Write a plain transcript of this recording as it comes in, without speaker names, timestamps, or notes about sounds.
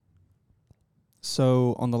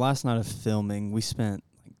So on the last night of filming, we spent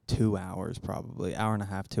like 2 hours, probably hour and a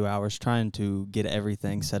half, 2 hours, trying to get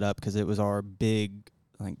everything set up because it was our big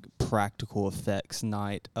like practical effects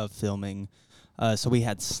night of filming. So we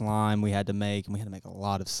had slime we had to make, and we had to make a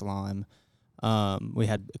lot of slime. We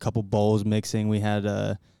had a couple bowls mixing. We had,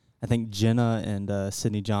 I think Jenna and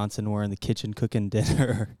Sydney Johnson were in the kitchen cooking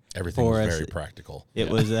dinner. Everything was very practical. It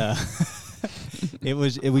was,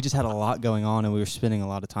 we just had a lot going on, and we were spending a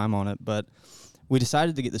lot of time on it. But we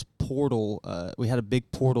decided to get this portal. We had a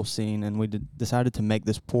big portal scene, and we decided to make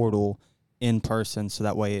this portal in person, so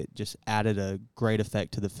that way it just added a great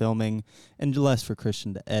effect to the filming and less for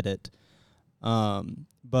Christian to edit.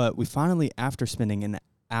 But we finally, after spending an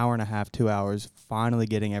hour and a half, 2 hours, finally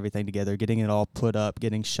getting everything together, getting it all put up,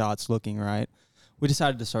 getting shots looking right, we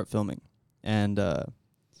decided to start filming. And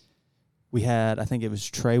we had, I think it was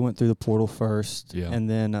Trey went through the portal first, and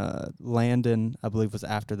then Landon, I believe, was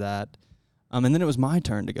after that. And then it was my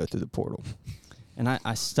turn to go through the portal. And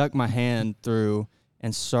I stuck my hand through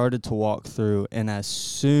and started to walk through, and as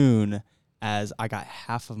soon as I got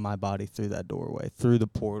half of my body through that doorway, through the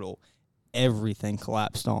portal, everything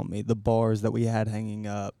collapsed on me. The bars that we had hanging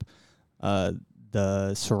up, the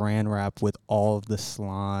saran wrap with all of the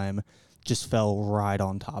slime just fell right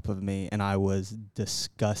on top of me, and I was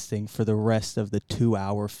disgusting for the rest of the 2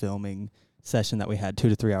 hour filming session that we had, 2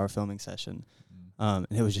 to 3 hour filming session. And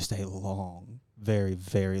it was just a long, very,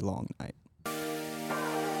 very long night.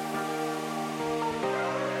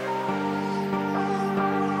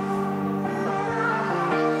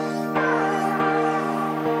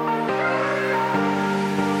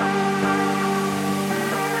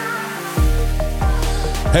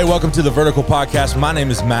 Hey, welcome to the Vertical Podcast. My name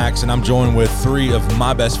is Max, and I'm joined with 3 of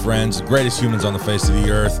my best friends, the greatest humans on the face of the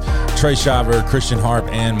earth, Trey Shiver, Christian Harp,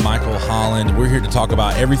 and Michael Holland. We're here to talk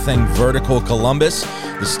about everything Vertical Columbus,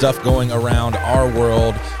 the stuff going around our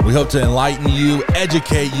world. We hope to enlighten you,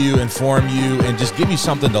 educate you, inform you, and just give you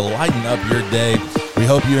something to lighten up your day. We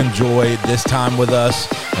hope you enjoy this time with us.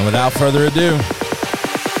 And without further ado,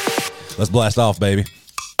 let's blast off, baby.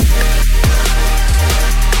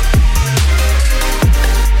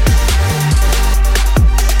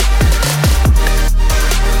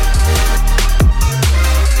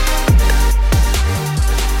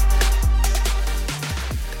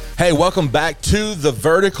 Hey, welcome back to the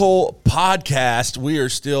Vertical Podcast. We are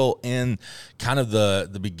still in kind of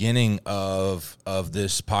the beginning of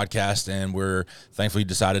this podcast, and we're thankfully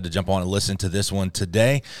decided to jump on and listen to this one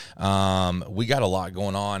today. We got a lot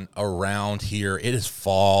going on around here. It is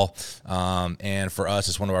fall, and for us,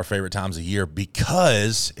 it's one of our favorite times of year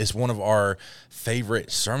because it's one of our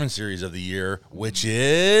favorite sermon series of the year, which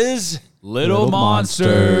is Little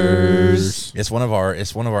Monsters. It's one of our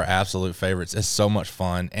absolute favorites. It's so much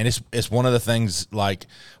fun, and it's one of the things, like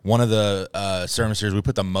one of the sermon series we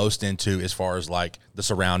put the most into as far as like the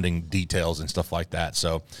surrounding details and stuff like that.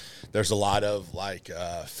 So there's a lot of like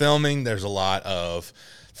filming. There's a lot of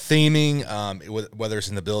theming, whether it's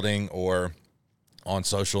in the building or on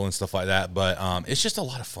social and stuff like that. But it's just a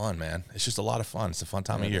lot of fun, man. It's just a lot of fun. It's a fun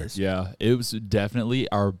time of year. Yeah, it was definitely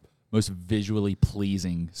our most visually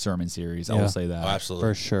pleasing sermon series. I will say that. Oh, absolutely.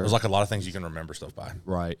 For sure. There's like a lot of things you can remember stuff by.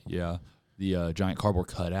 Right, yeah. The giant cardboard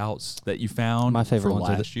cutouts that you found My favorite from ones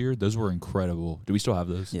are last year, those were incredible. Do we still have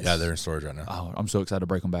those? Yes. Yeah, they're in storage right now. Oh, I'm so excited to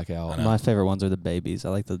break them back out. My favorite ones are the babies. I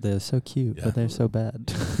like that they're so cute, but they're so bad.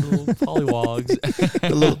 Little pollywogs.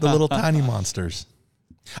 the little tiny monsters.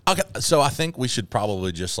 Okay, so I think we should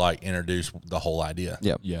probably just like introduce the whole idea.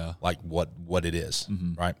 Yep. Yeah. Like what it is,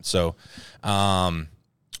 right? So,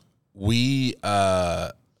 we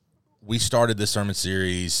started this sermon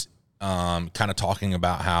series, kind of talking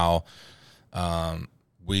about how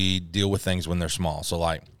we deal with things when they're small. So,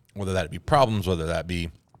 like whether that be problems, whether that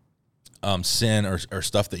be sin or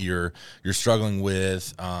stuff that you're struggling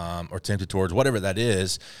with or tempted towards, whatever that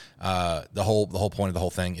is, the whole point of the whole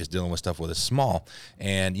thing is dealing with stuff when it's small.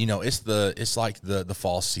 And you know, it's like the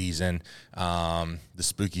fall season, the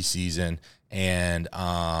spooky season, and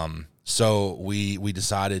so we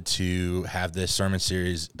decided to have this sermon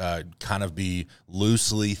series kind of be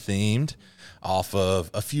loosely themed off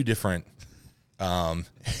of a few different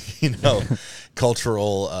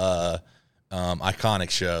cultural iconic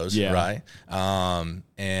shows, right?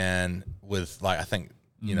 And with like, I think,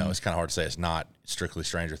 it's kind of hard to say it's not strictly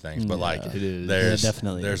Stranger Things, but like it is.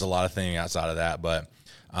 There's a lot of things outside of that, but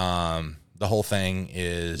the whole thing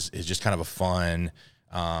is just kind of a fun,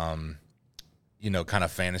 kind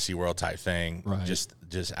of fantasy world type thing, right. just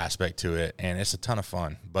aspect to it, and it's a ton of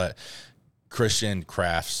fun. But Christian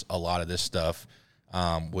crafts a lot of this stuff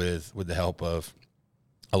with the help of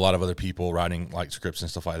a lot of other people writing like scripts and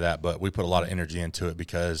stuff like that, but we put a lot of energy into it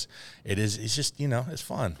because it's just, it's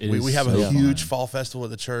fun. We have a huge fall festival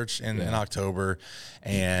at the church in October,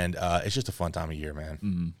 and it's just a fun time of year, man.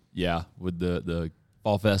 Mm-hmm. Yeah, with the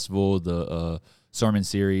fall festival, the sermon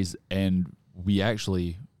series, and we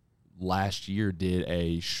actually last year did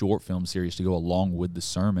a short film series to go along with the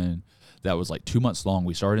sermon that was like 2 months long.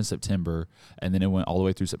 We started in September, and then it went all the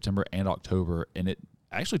way through September and October, and it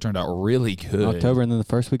actually turned out really good. October, and then the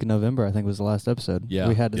first week of November, I think, was the last episode. Yeah.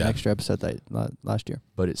 We had an extra episode last year.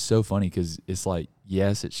 But it's so funny because it's like,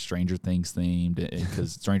 yes, it's Stranger Things themed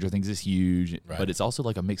because Stranger Things is huge, but it's also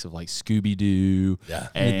like a mix of like Scooby-Doo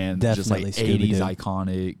and just like 80s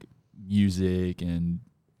iconic music, and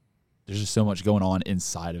there's just so much going on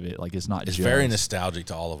inside of it. Like it's not It's just very nostalgic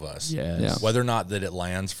to all of us. Yes. Whether or not that it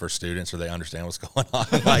lands for students or they understand what's going on,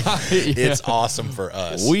 like it's awesome for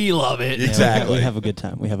us. We love it. Exactly. We have a good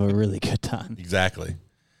time. We have a really good time. Exactly.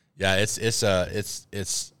 Yeah, it's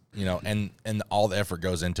and all the effort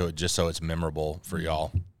goes into it just so it's memorable for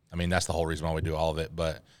y'all. I mean, that's the whole reason why we do all of it.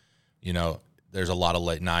 But there's a lot of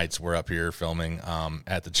late nights. We're up here filming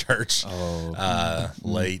at the church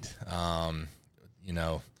late.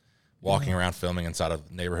 Walking around filming inside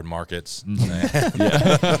of neighborhood markets. The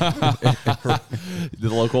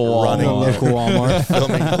local Walmart.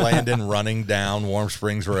 Filming Landon running down Warm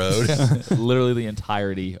Springs Road. Literally the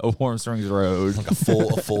entirety of Warm Springs Road.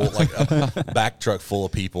 Like a back truck full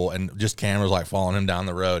of people and just cameras like following him down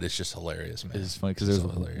the road. It's just hilarious, man. It's funny because there's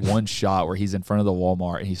one shot where he's in front of the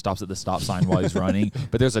Walmart and he stops at the stop sign while he's running,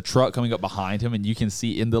 but there's a truck coming up behind him and you can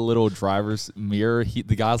see in the little driver's mirror,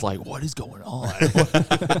 the guy's like, what is going on?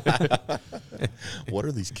 What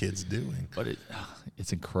are these kids doing? But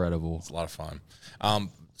it's incredible. It's a lot of fun.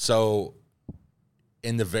 So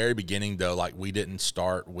in the very beginning, though, like we didn't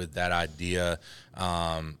start with that idea.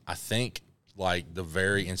 I think like the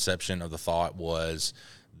very inception of the thought was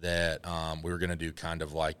that we were going to do kind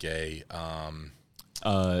of like a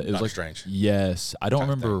it was like Strange. Yes, I don't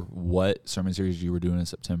remember what sermon series you were doing in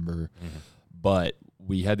September, but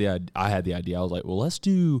I had the idea. I was like, well, let's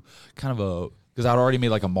do kind of because I'd already made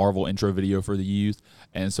like a Marvel intro video for the youth,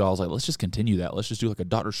 and so I was like, let's just continue that. Let's just do like a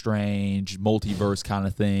Doctor Strange multiverse kind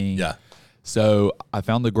of thing. Yeah. So I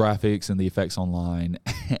found the graphics and the effects online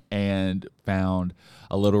and found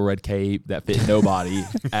a little red cape that fit nobody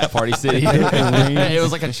at Party City. It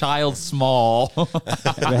was like a child small. We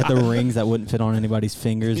had the rings that wouldn't fit on anybody's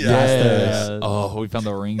fingers. Yes. We found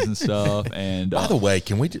the rings and stuff. And by the way,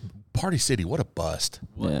 can we do Party City? What a bust!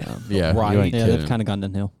 Yeah, right. Yeah, they've kind of gone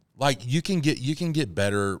downhill. Like you can get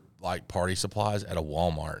better like party supplies at a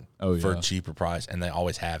Walmart for a cheaper price, and they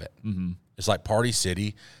always have it. Mm-hmm. It's like Party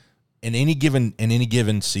City. In any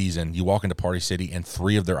given season, you walk into Party City and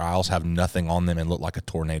 3 of their aisles have nothing on them and look like a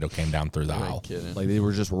tornado came down through the aisle. Kidding. Like they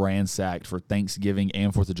were just ransacked for Thanksgiving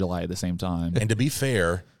and 4th of July at the same time. And to be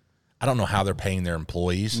fair, I don't know how they're paying their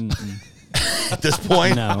employees at this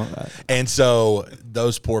point. No. And so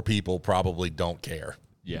those poor people probably don't care.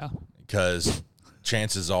 Yeah. Because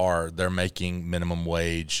chances are they're making minimum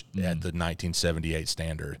wage at the 1978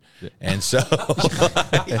 standard. And so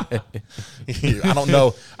I don't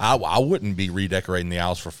know. I wouldn't be redecorating the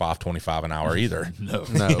aisles for $5.25 an hour either. No.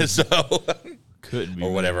 So Couldn't be.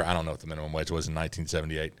 or whatever. I don't know what the minimum wage was in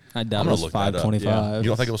 1978. I doubt it was $5.25. Yeah. You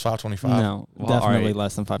don't think it was $5.25? No, definitely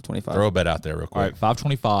less than $5.25. Throw a bet out there real quick. All right,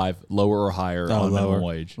 $5.25, lower or higher on minimum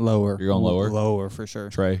wage? Lower. You're going lower? Lower for sure.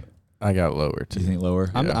 Trey, I got lower do too. you think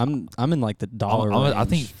lower? I'm in like the dollar range. I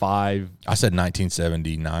think $5.78. I said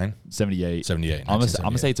 1979. 78. I'm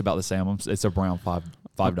gonna say it's about the same. It's around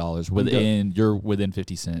 $5 within. You're within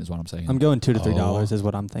 50 cents is what I'm saying. I'm going $2 to $3 is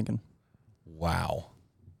what I'm thinking. Wow.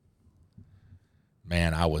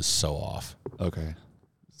 Man, I was so off. Okay.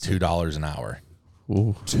 $2 an hour.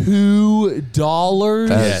 Ooh. $2.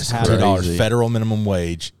 Yes, That's $2 crazy. federal minimum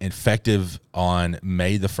wage, effective on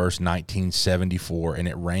May the 1st, 1974, and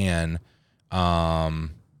it ran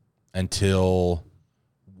until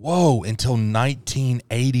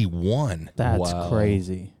 1981. That's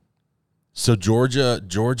crazy. So Georgia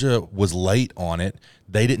was late on it.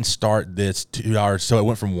 They didn't start this $2, so it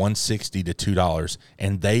went from $1.60 to $2,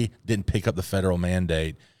 and they didn't pick up the federal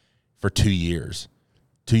mandate for 2 years.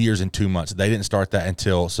 2 years and 2 months. They didn't start that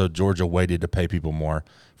so Georgia waited to pay people more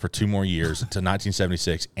for 2 more years to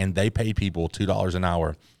 1976, and they paid people $2 an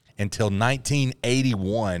hour until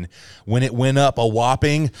 1981 when it went up a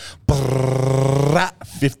whopping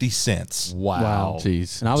 50 cents. Wow.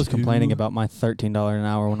 Jeez. And I was complaining about my $13 an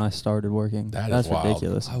hour when I started working. That is That's wild.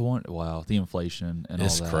 ridiculous. The inflation and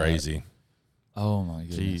It's all that. crazy. Oh my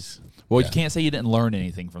goodness. Jeez. Well, Yeah. you can't say you didn't learn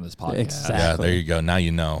anything from this podcast. Exactly. Yeah, there you go. Now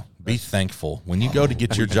you know. Be thankful. When you go to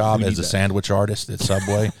get your job We as need a that. sandwich artist at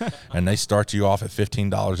Subway and they start you off at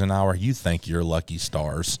 $15 an hour, you think you're lucky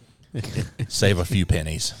stars. Save a few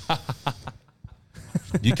pennies.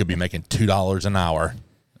 You could be making $2 an hour,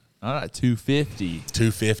 All right, $2.50.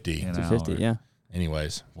 $2.50. an 250, hour. yeah.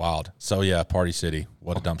 Anyways, wild. So yeah, Party City.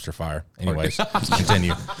 What a dumpster fire. Anyways,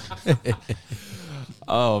 continue.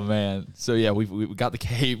 Oh man. So yeah, we got the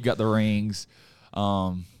cave, got the rings,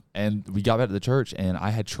 and we got back to the church, and I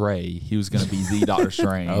had Trey. He was going to be the Doctor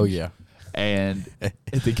Strange. Oh yeah. And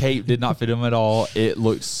the cape did not fit him at all. It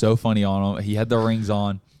looked so funny on him. He had the rings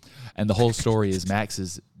on, and the whole story is Max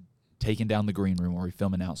is taking down the green room where we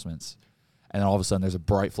film announcements, and then all of a sudden there's a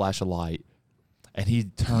bright flash of light, and he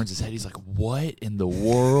turns his head. He's like, "What in the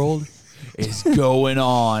world is going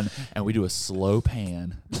on?" And we do a slow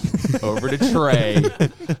pan over to Trey,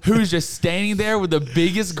 who's just standing there with the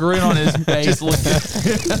biggest grin on his face.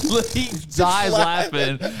 He dies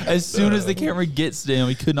laughing as soon as the camera gets to him.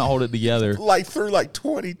 He could not hold it together. Like through like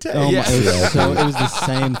 20 takes. Oh Yeah. my, so it was the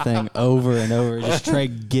same thing over and over. Just Trey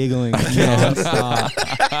giggling nonstop.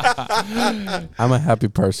 I'm a happy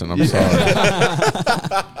person. I'm sorry.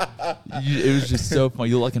 It was just so funny.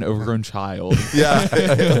 You look like an overgrown child. Yeah.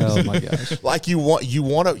 Oh my gosh. Like you want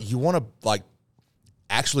to like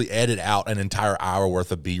actually edit out an entire hour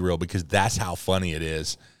worth of B-reel because that's how funny it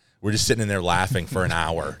is. We're just sitting in there laughing for an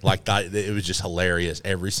hour. Like that, it was just hilarious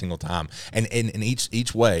every single time. And in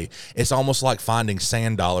each way, it's almost like finding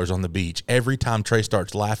sand dollars on the beach. Every time Trey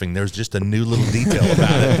starts laughing, there's just a new little detail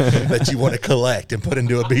about it that you want to collect and put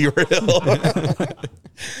into a B-reel.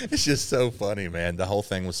 It's just so funny, man. The whole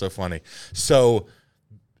thing was so funny. So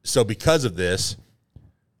because of this,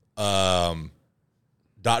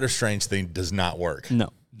 Doctor Strange thing does not work. No,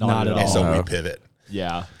 Not not at at all. And so No. we pivot.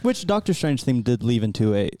 Yeah. Which Doctor Strange theme did lead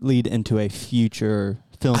into a future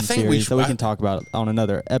film I think we series should- that we can talk about on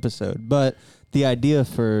another episode. But the idea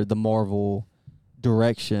for the Marvel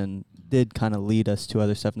direction did kind of lead us to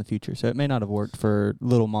other stuff in the future. So it may not have worked for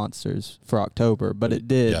Little Monsters for October, but it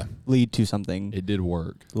did Yeah. lead to something It did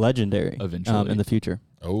work. legendary Eventually. in the future.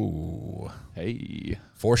 Oh, Hey.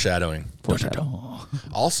 foreshadowing. Foreshadow.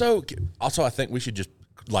 Also, I think we should just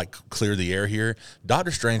like clear the air here.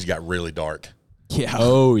 Doctor Strange got really dark, Yeah.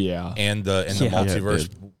 Oh, yeah. and the Yeah. multiverse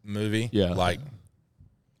Yeah, movie. Yeah. like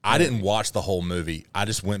I didn't watch the whole movie. I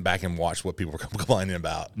just went back and watched what people were complaining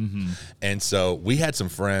about. Mm-hmm. And so we had some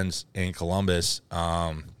friends in Columbus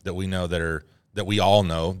that we know that we all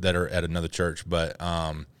know that are at another church, but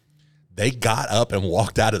they got up and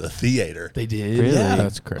walked out of the theater. They did? Really? Yeah.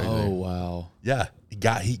 That's crazy. Oh, wow. Yeah, he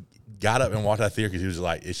got up and walked out of the theater because he was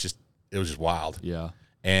like, it was just wild. Yeah.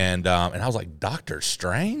 And I was like, Doctor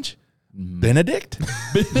Strange, Benedict,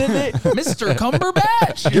 Mr.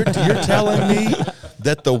 Cumberbatch. you're telling me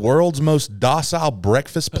that the world's most docile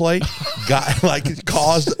breakfast plate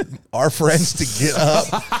caused our friends to get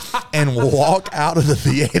up and walk out of the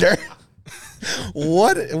theater?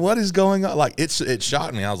 What is going on? Like it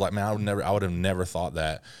shocked me. I was like, man, I would have never thought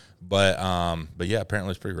that. But yeah,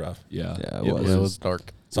 apparently it's pretty rough. Yeah. Yeah, it was. Yeah, it was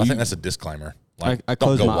dark. So I think that's a disclaimer. Like, I don't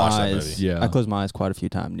closed go my watch that eyes. movie. Yeah. I closed my eyes quite a few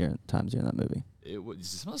times during that movie. It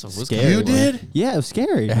was Scary. You did? Yeah, it was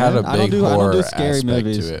scary. It had man. a I don't big do horror scary aspect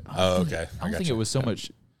movies. to it. Oh, okay. I don't think gotcha. it was so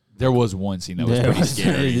much. There was one scene that was Yeah, pretty I was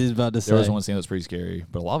scary. about to say. There was one scene that was pretty scary,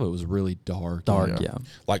 but a lot of it was really dark. Dark, Yeah.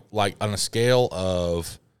 yeah. Like on a scale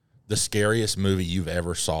of the scariest movie you've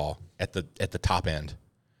ever saw at the top end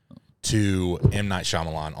to M. Night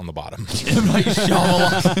Shyamalan on the bottom. M. Night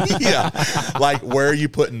Shyamalan. Yeah. Like, where are you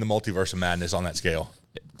putting the Multiverse of Madness on that scale?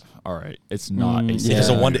 All right, it's not. Mm, A It's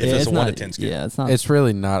a yeah. one to- it's a 1 to not- 10 scale. Yeah, it's not. It's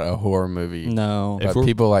really not a horror movie. no. If But we're-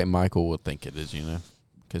 people like Michael would think it is,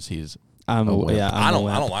 because he's. I'm Oh, well. yeah. I I'm don't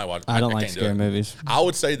a wimp. like watching. I don't like can't do scary it. movies. I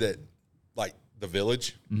would say that, like, The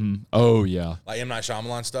Village, Oh yeah. like M. Night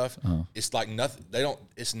Shyamalan stuff, it's like nothing.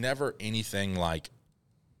 It's never anything like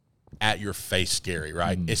at your face scary,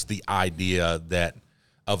 right? It's the idea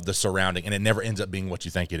of the surrounding, and it never ends up being what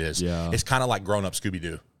you think it is. Yeah. It's kind of like Grown Up Scooby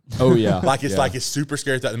Doo. Oh yeah. Like it's Yeah. like it's super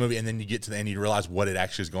scary throughout the movie, and then you get to the end, you realize what it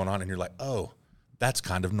actually is going on, and you're like, oh, that's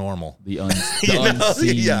kind of normal. the You know?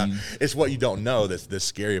 unseen. Yeah, it's what you don't know that's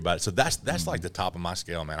scary about it. So that's like the top of my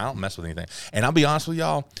scale, man. I don't mess with anything. And I'll be honest with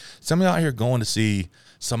y'all, some of y'all out here going to see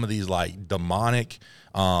some of these like demonic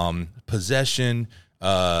possession,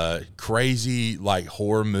 crazy like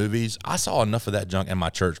horror movies. I saw enough of that junk in my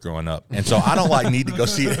church growing up, and so I don't like need to go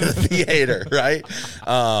see it in the theater, right?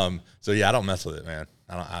 So yeah, I don't mess with it, man.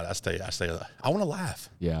 I stay. I want to laugh.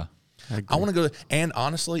 Yeah. I want to go, and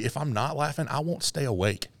honestly, if I'm not laughing, I won't stay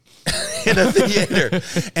awake. in a theater.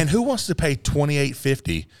 And who wants to pay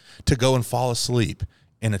 $28.50 to go and fall asleep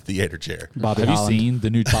in a theater chair? Bobby Have you Holland. seen the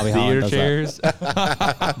new Bobby Holland theater does that.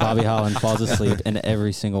 chairs? Bobby Holland falls asleep in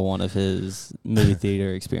every single one of his movie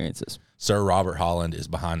theater experiences. Sir Robert Holland is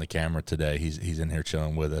behind the camera today. He's in here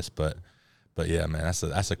chilling with us, but yeah, man,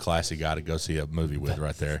 that's a classy guy to go see a movie with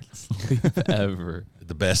right there. Sleep ever.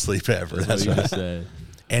 The best sleep ever. That's That's what you right. just said.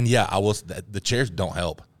 And yeah, the chairs don't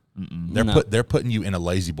help. No. They're putting you in a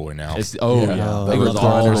lazy boy now. Yeah. Oh, It the goes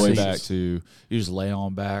all recliner the way seats. back to you just lay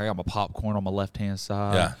on back. I got my popcorn on my left hand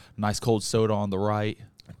side. Yeah. Nice cold soda on the right.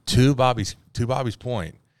 To Bobby's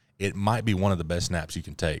point, it might be one of the best naps you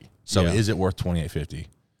can take. So Yeah. is it worth $28.50?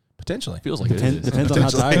 Potentially. Feels like it Depends, is. depends on how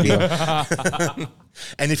tired you are.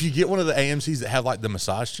 And if you get one of the AMCs that have like the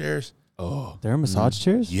massage chairs, Oh, There are massage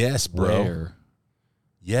chairs? yes, bro. rare.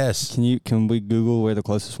 Yes. Can we Google where the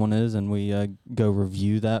closest one is and we go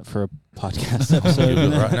review that for a podcast Google it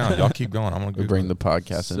episode? right now. Y'all keep going. I'm gonna We Google bring it. the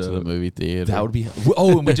podcast into So, the movie theater. That would be.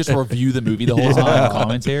 Oh, and we just review the movie the whole time.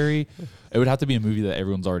 Commentary. It would have to be a movie that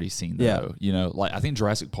everyone's already seen. Though. Yeah. You know, like I think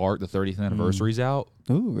Jurassic Park, the 30th anniversary's out.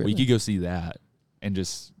 Ooh, really? We could go see that and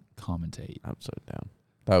just commentate. I'm so down.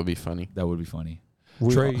 That would be funny. That would be funny.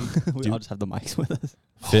 we Trey, we do- all just have the mics with us.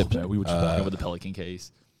 Phipps, Oh, we would just walk in with the Pelican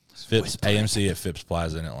case. Phipps AMC at Phipps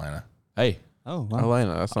Plaza in Atlanta. Hey, Oh, wow.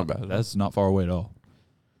 Atlanta, that's not bad. that's not far away at all.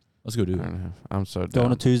 Let's go do I it. don't know. I'm so Go on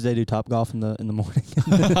down. a Tuesday, do Top Golf in the morning.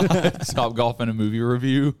 Stop golfing a movie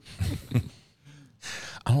review.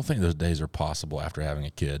 I don't think those days are possible after having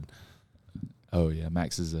a kid. Oh yeah,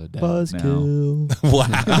 Max is a dad now. Buzzkill.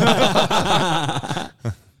 Wow.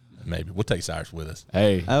 Maybe we'll take Cyrus with us.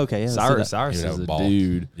 Hey, Okay, yeah. Cyrus So Cyrus He'd have is a a ball.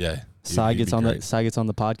 dude. Yeah. Sai He'd gets be on great. Sai gets on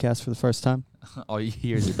the podcast for the first time. All you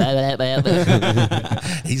hear is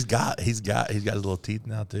He's got his little teeth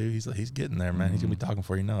now too. He's getting there, man. He's gonna be talking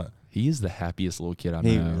before you know it. he is the happiest little kid I know.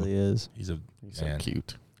 He really is. He's a He's so man.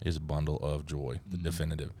 cute. He's a bundle of joy. The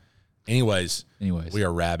definitive. Anyways, Anyways, we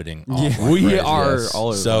are rabbiting. Yeah. Off like we crazy. are Yes. all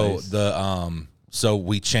over the So place. so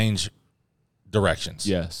we change directions.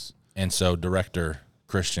 Yes. And so director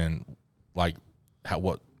Christian, like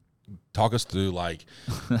talk us through like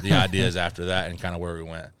the ideas after that and kind of where we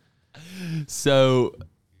went. So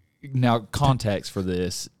now context for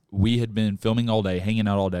this, we had been filming all day, hanging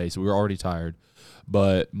out all day, so we were already tired.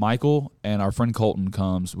 But Michael and our friend Colton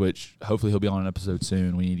comes, which hopefully he'll be on an episode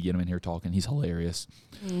soon. We need to get him in here talking. He's hilarious.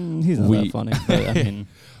 He's not We- that funny. But, I mean,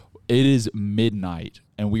 It is midnight,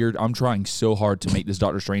 and I'm trying so hard to make this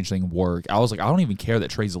Doctor Strange thing work. I was like, I don't even care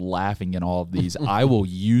that Trey's laughing in all of these. I will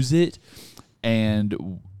use it,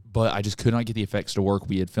 but I just could not get the effects to work.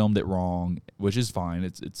 We had filmed it wrong, which is fine.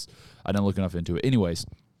 It's I didn't look enough into it. Anyways,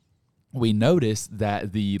 we noticed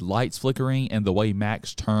that the lights flickering and the way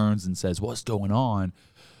Max turns and says, "What's going on?"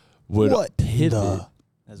 would pivot.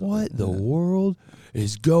 What the world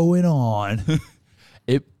is going on?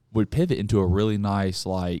 It would pivot into a really nice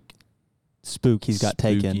like spook he's got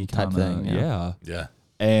taken spooky type kinda- thing. Yeah. Yeah.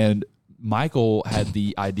 And Michael had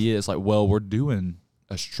the idea. It's like, well, we're doing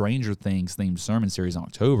a Stranger Things themed sermon series in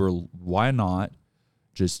October. Why not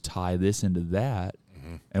just tie this into that?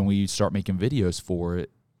 And we start making videos for it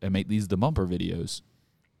and make these the bumper videos.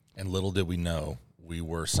 And little did we know we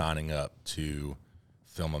were signing up to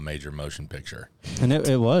film a major motion picture. And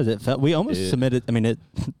it was. It felt. We almost submitted. I mean, it.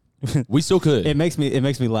 We still could. It makes me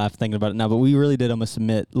laugh thinking about it now. But we really did almost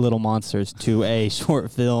submit Little Monsters to a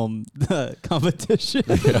short film competition.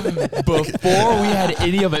 Before we had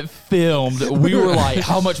any of it filmed, we were like,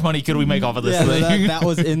 how much money could we make off of this Yeah, thing? that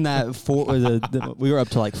was in that we were up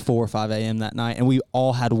to like 4 or 5 a.m. that night, and we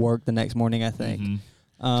all had work the next morning, I think.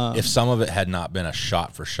 If some of it had not been a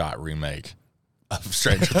shot-for-shot remake of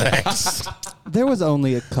Stranger Things. There was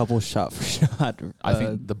only a couple shot for shot. I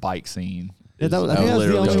think the bike scene. Yeah, is that was- I think that was the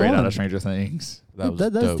literally only straight out one. of Stranger Things. That was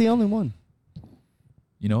that's dope. the only one.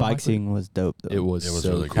 You know, Bike Michael? scene was dope though. It was really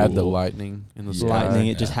so cool. Had the lightning in the Yeah. sky. lightning.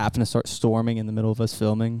 It just happened to start storming in the middle of us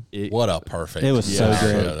filming. What a perfect It was so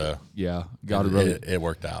scenario, great. though. Yeah, God It- really, it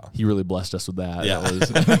worked out. he really blessed us with that. Yeah.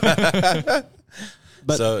 That was,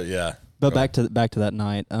 But- so yeah. But Go back to that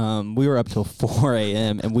night. We were up till 4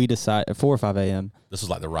 a.m. and we decided 4 or 5 a.m. This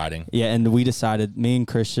was like the writing. Yeah, and we decided. Me and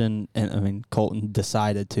Christian and I mean Colton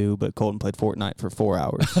decided to, but Colton played Fortnite for 4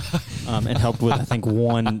 hours and helped with I think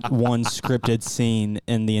one scripted scene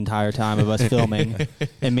in the entire time of us filming.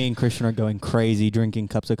 And me and Christian are going crazy, drinking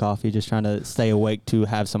cups of coffee, just trying to stay awake to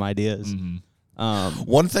have some ideas.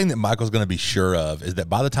 One thing that Michael's going to be sure of is that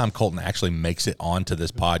by the time Colton actually makes it onto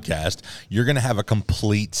this podcast, you're going to have a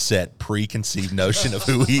complete set preconceived notion of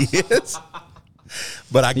who he is.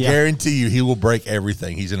 But I Yeah. guarantee you, he will break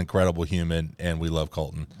everything. He's an incredible human, and we love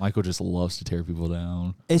Colton. Michael just loves to tear people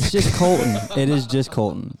down. It's just Colton. It is just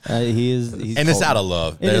Colton. He's And it's Colton. out of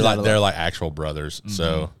love. It They're is like out of they're love. like actual brothers.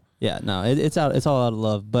 So Yeah, no, it's all out of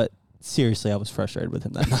love. But seriously, I was frustrated with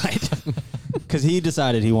him that night because he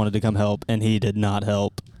decided he wanted to come help, and he did not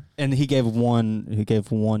help. And he gave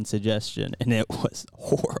one suggestion, and it was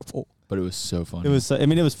horrible. But it was so funny. It was. I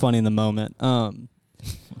mean, it was funny in the moment.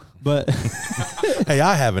 But hey,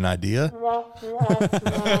 I have an idea.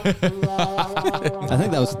 I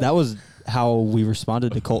think that was how we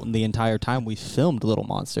responded to Colton the entire time we filmed Little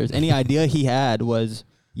Monsters. Any idea he had was,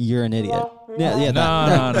 "You're an idiot." Yeah.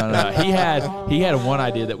 No. He had one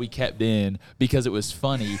idea that we kept in because it was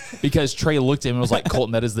funny. Because Trey looked at him and was like,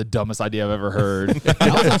 "Colton, that is the dumbest idea I've ever heard." That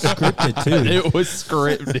was unscripted too. It was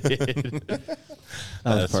scripted.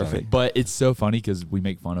 That was That's funny. perfect. But it's so funny because we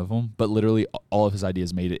make fun of him, but literally all of his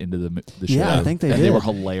ideas made it into the show. Yeah, I think they and did. They were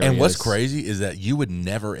hilarious. And what's crazy is that you would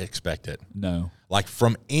never expect it. No. Like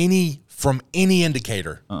from any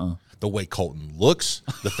indicator. The way Colton looks,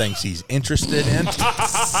 the things he's interested in,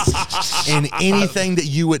 and anything that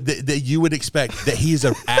you would expect, that he is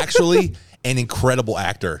actually an incredible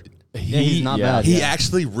actor. He's not bad. He Yeah.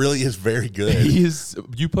 actually really is very good. He is.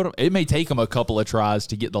 You put him. It may take him a couple of tries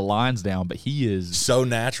to get the lines down, but he is. So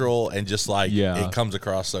natural and just like Yeah. it comes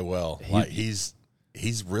across so well. Like he's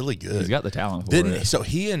really good. He's got the talent for Didn't it. so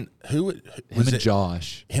he and who Him was and it?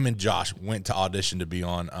 Josh Him and Josh went to audition to be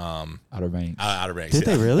on Outer Banks. Outer Banks. Did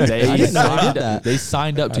they really? They I didn't know they signed, did that. they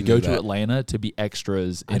signed up to knew go to that. Atlanta to be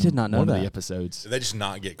extras in I did not know one of that. the episodes. Did they just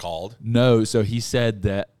not get called? No, so he said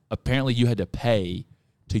that apparently you had to pay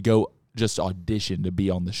to go just audition to be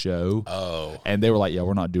on the show. Oh. And they were like, yeah,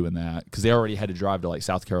 we're not doing that because they already had to drive to like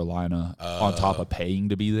South Carolina on top of paying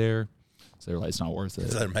to be there. So they were like, it's not worth it.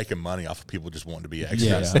 So they're making money off of people just wanting to be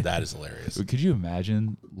extras. Yeah. That is hilarious. But could you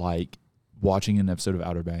imagine like watching an episode of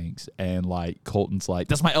Outer Banks and like Colton's like,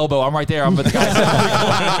 that's my elbow. I'm right there. I'm with the guy.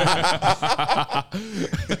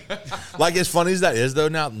 Like as funny as that is though,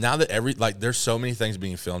 now that there's so many things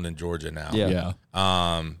being filmed in Georgia now. Yeah.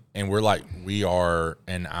 And we are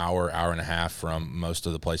an hour and a half from most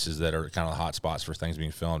of the places that are kind of hot spots for things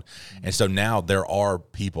being filmed. And so now there are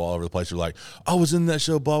people all over the place who are like, I was in that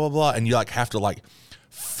show, blah, blah, blah. And you like have to like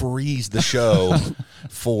freeze the show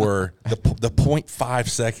for the 0.5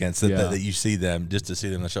 seconds that you see them just to see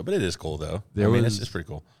them in the show. But it is cool though. It's pretty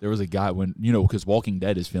cool. There was a guy when, because Walking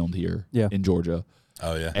Dead is filmed here in Georgia.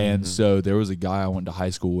 Oh yeah. And so there was a guy I went to high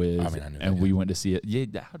school with, I knew that, and we went to see it.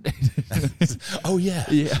 Yeah. Oh yeah.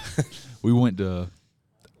 Yeah. We went to,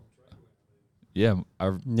 Yeah,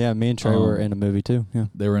 me and Trey were in a movie too. Yeah,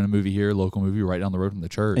 they were in a movie here, local movie right down the road from the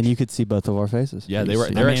church. and you could see both of our faces. yeah, They're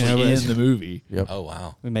they're actually in the movie. Yep. Oh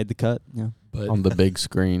wow. We made the cut. Yeah, But On the big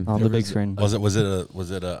screen. on the big screen. Was it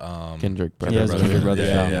a Kendrick Yeah, it was Brothers. Kendrick Brothers.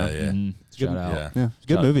 Yeah, Yeah. yeah. Mhm. Shout out. Yeah. Yeah,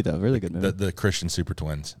 good Shut- movie though. Really good movie. The Christian Super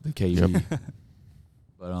Twins. The KV.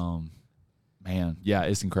 But man, yeah,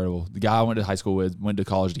 it's incredible. The guy I went to high school with, went to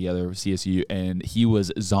college together, CSU, and he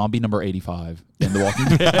was zombie number 85 in The Walking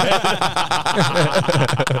Dead.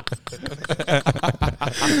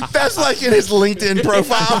 That's like in his LinkedIn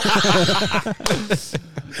profile.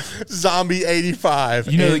 Zombie 85.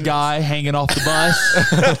 You know the guy hanging off the bus?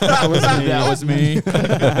 That was me.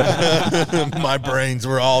 My brains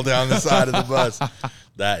were all down the side of the bus.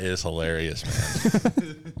 That is hilarious,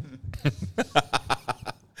 man.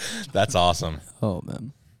 That's awesome. Oh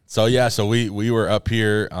man. So yeah, so we were up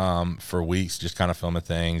here for weeks, just kind of filming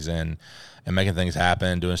things and making things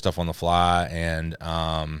happen, doing stuff on the fly, and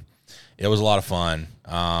it was a lot of fun.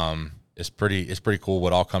 It's pretty cool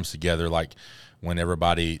what all comes together. Like when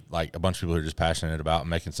everybody, like a bunch of people who are just passionate about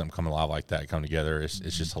making something come alive like that come together. It's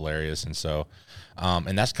just hilarious, and so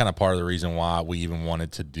and that's kind of part of the reason why we even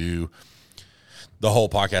wanted to do the whole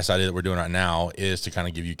podcast idea that we're doing right now is to kind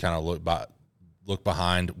of give you kind of look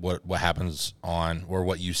behind what happens on or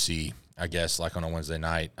what you see, I guess, like on a Wednesday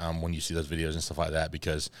night when you see those videos and stuff like that,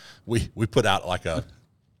 because we put out like a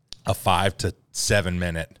 5 to 7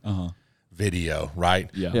 minute video,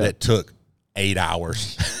 right? Yeah. That took 8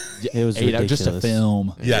 hours. It was 8 hours just to ridiculous.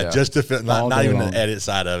 film. Yeah, just to film, All not day even long. the edit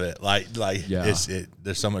side of it. Like Yeah.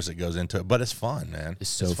 there's so much that goes into it, but it's fun, man. It's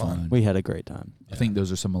so fun. We had a great time. I think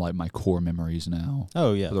those are some of like my core memories now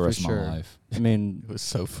Oh yeah, for the rest of sure. my life. I mean, It was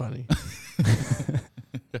so funny.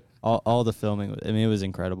 all the filming. I mean, it was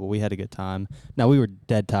incredible. We had a good time. Now we were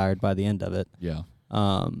dead tired by the end of it. Yeah.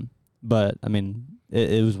 But I mean,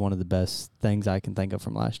 it was one of the best things I can think of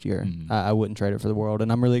from last year. Mhm. I wouldn't trade it for the world,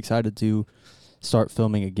 and I'm really excited to start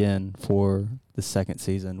filming again for the second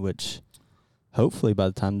season, which hopefully by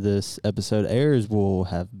the time this episode airs, we'll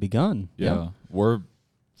have begun. Yeah. We're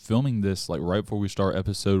filming this like right before we start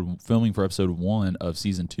filming for episode 1 of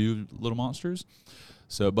season 2 Little Monsters.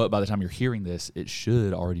 So, but by the time you're hearing this, it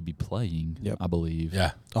should already be playing, Yep. I believe.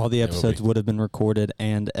 Yeah. All the It will episodes be. would have been recorded,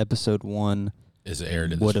 and episode 1 Is it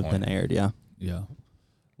aired at would this have point? been aired. Yeah. Yeah.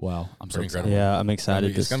 Wow. I'm so Pretty excited. incredible. Yeah, I'm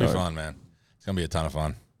excited It's to gonna start. be fun, man. It's gonna be a ton of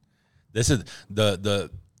fun. This is the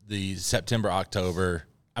September, October.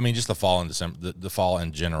 I mean, just the fall and December, the fall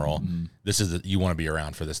in general. Mhm. This is you want to be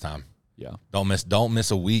around for this time. Yeah. Don't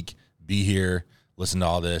miss a week. Be here. Listen to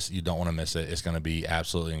all this. You don't want to miss it. It's going to be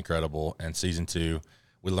absolutely incredible. And season 2,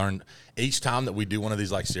 we learned each time that we do one of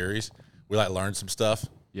these like series, we like learn some stuff.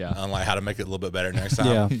 Yeah. On like how to make it a little bit better next time.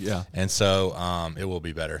 Yeah. Yeah. And so it will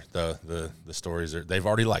be better. The stories are they've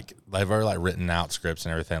already written out scripts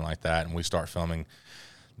and everything like that. And we start filming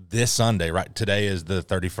this Sunday. Right, today is the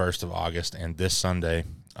 31st of August, and this Sunday,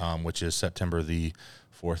 which is September the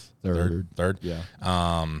 4th, third.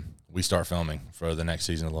 Yeah. We start filming for the next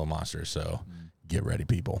season of Little Monsters. So get ready,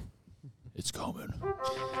 people. It's coming.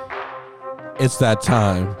 It's that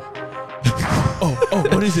time. Oh,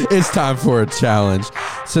 what is it? It's time for a challenge.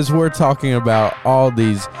 Since we're talking about all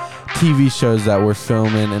these TV shows that we're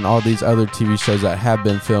filming and all these other TV shows that have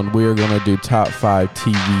been filmed, we are going to do top 5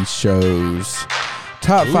 TV shows.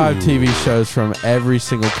 Top 5 TV shows from every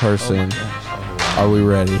single person. Are we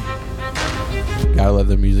ready? Gotta let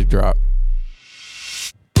the music drop.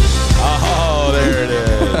 Oh, there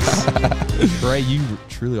it is. Trey, you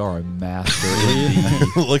truly are a master.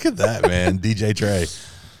 indeed. Look at that, man. DJ Trey.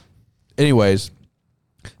 Anyways,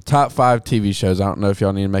 top 5 TV shows. I don't know if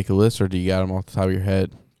y'all need to make a list or do you got them off the top of your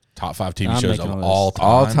head? Top 5 TV I'm shows making of a all list. time.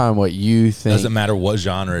 All time, what you think. Doesn't matter what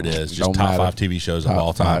genre it is. Just Don't top matter. 5 TV shows of Top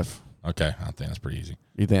all time. 5. Okay, I think that's pretty easy.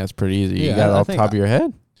 You think that's pretty easy? Yeah, You got it I off the think top of your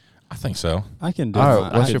head? I think so. I can do All it.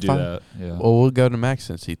 right, I what's could your do five? that. Yeah. Well, we'll go to Max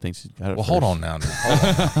since he thinks he's got it. Well, hold first. on now.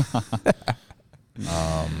 Hold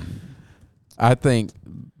on. I think,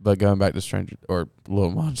 but going back to Stranger or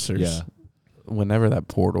Little Monsters, Yeah. whenever that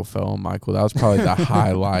portal fell on Michael, that was probably the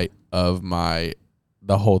highlight of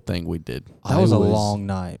the whole thing we did. That was a long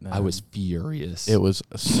night, man. I was furious. It was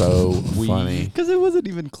so funny. because it wasn't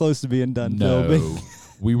even close to being done No. filming.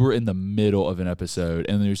 We were in the middle of an episode,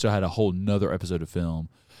 and then we still had a whole nother episode to film.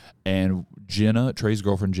 And Jenna, Trey's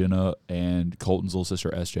girlfriend Jenna, and Colton's little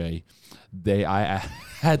sister SJ, I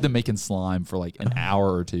had them making slime for like an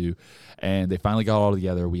hour or two, and they finally got all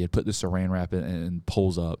together. We had put the saran wrap and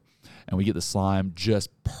poles up, and we get the slime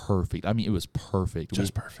just perfect. I mean, it was perfect.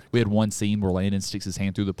 Just perfect. We had one scene where Landon sticks his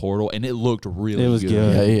hand through the portal, and it looked really It was good.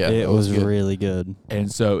 Yeah, it it was was good. really good.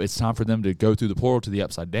 And so it's time for them to go through the portal to the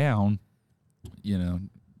upside down,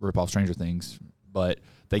 rip off Stranger Things. But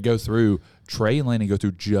they go through, Trey and Landon go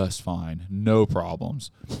through just fine, no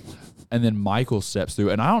problems. And then Michael steps through.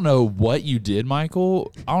 And I don't know what you did,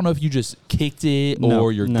 Michael. I don't know if you just kicked it No,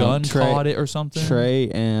 or your no, gun Trey- caught it or something. Trey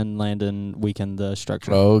and Landon weakened the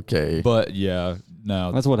structure. Okay. But yeah,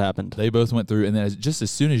 no. That's what happened. They both went through. And then just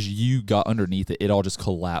as soon as you got underneath it, it all just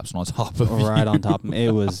collapsed on top of Right you. on top of me.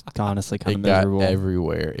 It was honestly kind It of got miserable.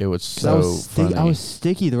 everywhere. It was 'Cause so funny. I was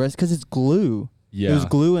sticky the rest because it's glue. Yeah. It was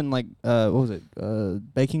glue and like what was it?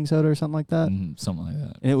 Baking soda or something like that. Something like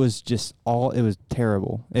that. And it was just it was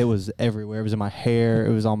terrible. It was everywhere. It was in my hair.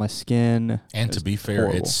 It was on my skin. And It to was be fair,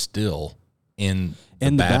 horrible. it's still in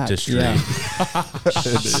In the back, baptistry yeah.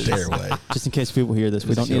 stairway. Just in case people hear this,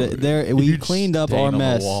 we Just don't need so it. There, we huge cleaned up stain our on the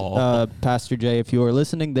mess. wall. Pastor Jay, if you are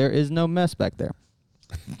listening, there is no mess back there.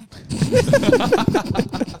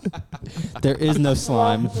 There is no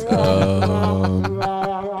slime. So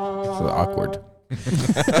awkward.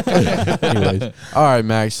 Anyways, all right,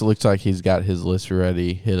 Max. It looks like he's got his list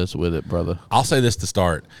ready. Hit us with it, brother. I'll say this to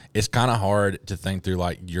start. It's kind of hard to think through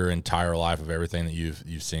like your entire life of everything that you've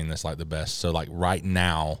seen that's like the best. So like right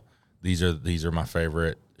now, these are my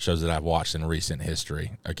favorite shows that I've watched in recent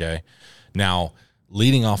history. Okay, now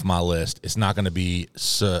leading off my list, it's not going to be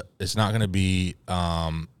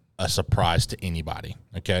a surprise to anybody.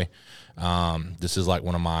 Okay, this is like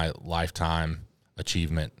one of my lifetime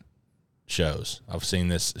achievement shows. I've seen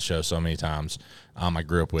this show so many times. I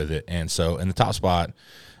grew up with it, and so in the top spot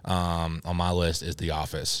on my list is The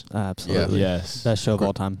Office. Absolutely. Yes. Best show of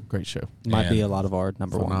all time. Great show. Might be And- a lot of our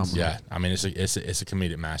number ones. Yeah, I mean it's a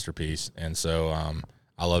comedic masterpiece, and so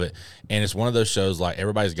I love it. And it's one of those shows like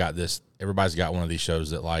everybody's got one of these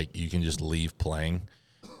shows that like you can just leave playing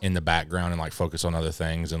in the background and like focus on other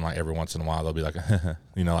things, and like every once in a while they'll be like I'll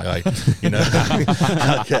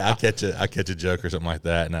catch a joke or something like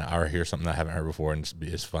that, and I hear something that I haven't heard before, and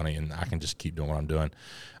it's funny, and I can just keep doing what I'm doing.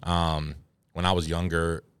 When I was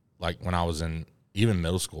younger, like when I was in even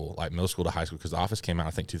middle school, like middle school to high school, because The Office came out,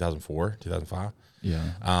 I think, 2004, 2005.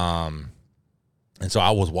 Yeah. And so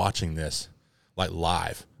I was watching this like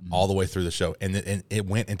live all the way through the show, and it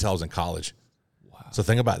went until I was in college. Wow! So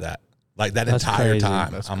think about that. Like that That's entire crazy.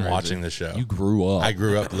 time, That's I'm crazy. watching the show. You grew up. I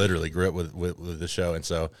grew up with the show, and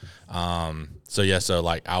so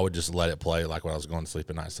like I would just let it play like when I was going to sleep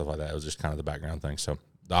at night, stuff like that. It was just kind of the background thing. So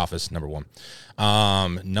The Office, number one.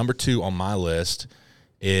 Number two on my list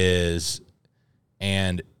is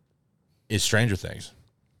Stranger Things.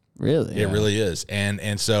 Really? It really is,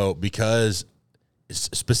 and so because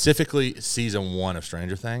specifically season one of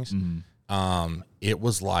Stranger Things, it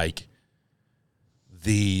was like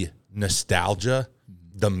the nostalgia,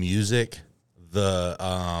 the music,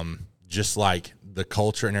 the just like the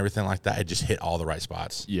culture and everything like that. It just hit all the right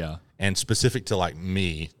spots. Yeah. And specific to like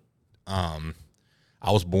me, I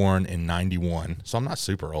was born in 91, so I'm not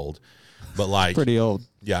super old, but like Pretty old.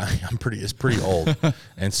 yeah, it's pretty old.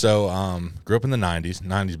 And so grew up in the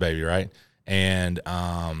 90s baby, right? And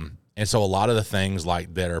so a lot of the things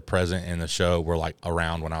like that are present in the show were like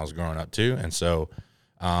around when I was growing up too. And so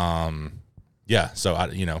yeah, so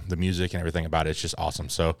the music and everything about it's just awesome.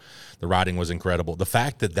 So the writing was incredible. The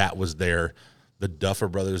fact that was the Duffer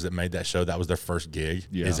Brothers that made that show, that was their first gig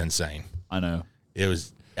is insane. I know. It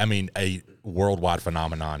was, I mean, a worldwide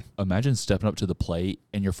phenomenon. Imagine stepping up to the plate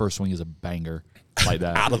and your first swing is a banger like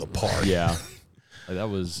that. Out of the park. Yeah. Like that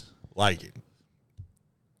was Like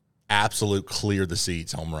absolute clear the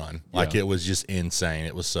seats home run. Like it was just insane.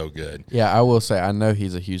 It was so good. Yeah, I will say, I know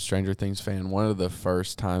he's a huge Stranger Things fan. One of the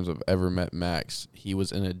first times I've ever met Max, he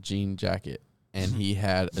was in a jean jacket, and he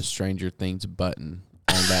had a Stranger Things button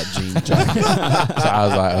on that jean jacket. So I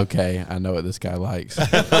was like, okay, I know what this guy likes.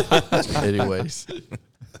 Anyways.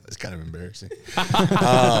 It's kind of embarrassing.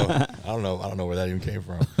 I don't know where that even came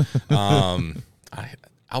from.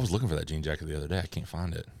 I was looking for that jean jacket the other day. I can't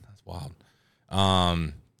find it. That's wild.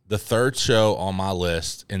 The third show on my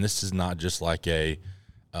list, and this is not just like a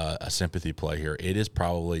sympathy play here. It is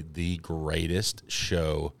probably the greatest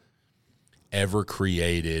show ever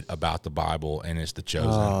created about the Bible, and it's The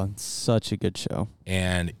Chosen. Oh, it's such a good show.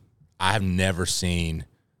 And I have never seen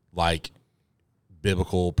like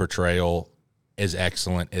biblical portrayal as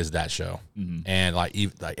excellent as that show. And like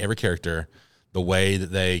every character, the way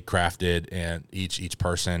that they crafted and each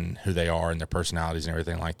person, who they are and their personalities and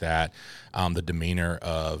everything like that, the demeanor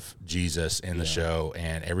of Jesus in the show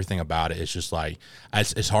and everything about it, it's just like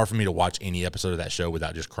it's hard for me to watch any episode of that show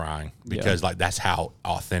without just crying, because like that's how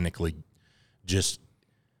authentically just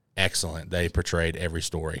excellent they portrayed every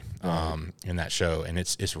story in that show, and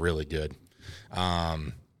it's really good.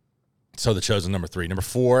 So The Chosen, number 3. Number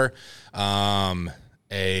 4,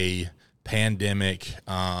 a pandemic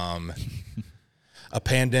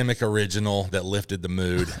original that lifted the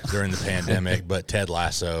mood during the pandemic, but Ted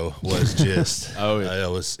Lasso was just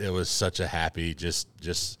it was such a happy, just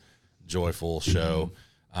joyful show.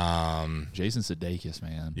 Jason Sudeikis,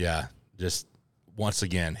 man. Yeah, just once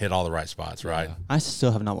again hit all the right spots, right? Yeah. I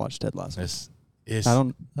still have not watched Ted Lasso. It's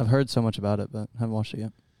I've heard so much about it, but haven't watched it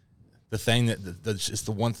yet. the thing it's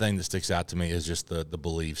the one thing that sticks out to me is just the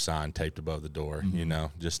believe sign taped above the door. You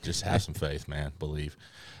know, just have some faith, man. Believe.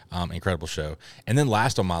 Incredible show. And then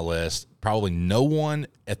last on my list, probably no one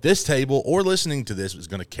at this table or listening to this is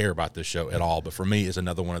going to care about this show at all. But for me, it's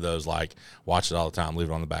another one of those, like, watch it all the time, leave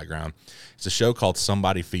it on the background. It's a show called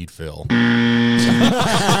Somebody Feed Phil. And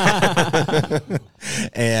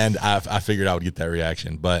I figured I would get that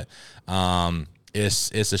reaction. But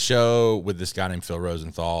it's a show with this guy named Phil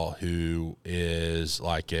Rosenthal, who is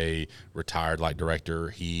like a retired like director.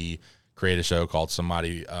 He created a show called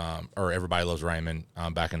Everybody Loves Raymond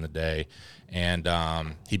back in the day, and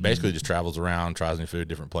he basically just travels around, tries new food,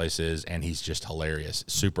 different places, and he's just hilarious.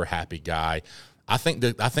 Super happy guy. I think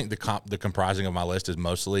the comprising of my list is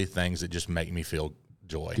mostly things that just make me feel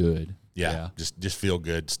joy. Good. Yeah. Just feel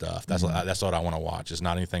good stuff. That's what I want to watch. It's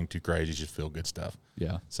not anything too crazy. Just feel good stuff.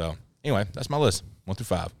 Yeah. So anyway, that's my list, 1 through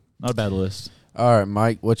 5. Not a bad list. All right,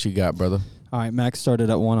 Mike, what you got, brother? All right, Max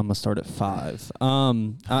started at 1. I'm gonna start at 5.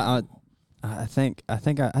 I think I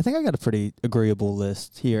got a pretty agreeable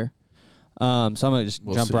list here. So I'm gonna just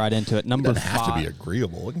jump right into it. Number 5. It doesn't have to be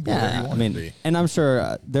agreeable. It can be whatever you want it to be. And I'm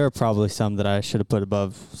sure there are probably some that I should have put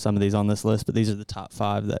above some of these on this list, but these are the top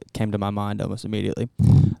 5 that came to my mind almost immediately.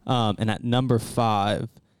 And at number 5 is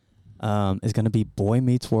going to be Boy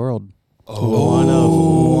Meets World.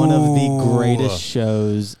 One of the greatest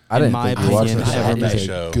shows, in my opinion, ever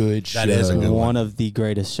made. Good show. That is a good one. One of the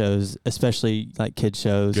greatest shows, especially like kid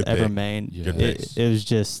shows Good ever pick. made. Yeah. Good picks. It was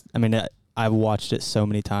just, I mean, I watched it so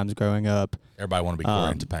many times growing up. Everybody want to be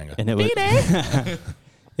Corey and Topanga. And it was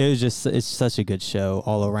It was just it's such a good show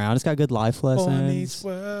all around. It's got good life lessons.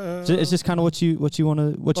 It's just kind of what you want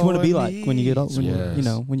to be like when you get old.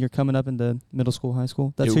 When when you're coming up into middle school, high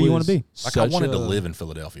school. That's who you want to be. Like I wanted to live in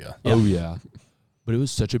Philadelphia. Oh yeah, but it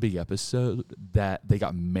was such a big episode that they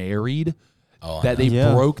got married. That they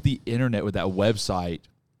broke the internet with that website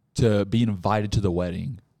to be invited to the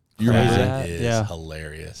wedding. You remember that? Is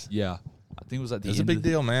hilarious. Yeah, I think it was at the end. It was a big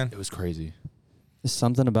deal, man. It was crazy. There's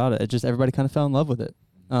something about it. It just everybody kind of fell in love with it.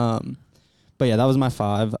 But yeah, that was my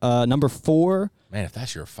 5. Number 4. Man, if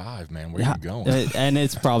that's your 5, man, where are you going? And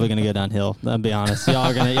it's probably gonna go downhill. I'll be honest. Y'all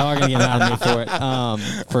are gonna get mad at me for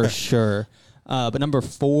it. For sure. But number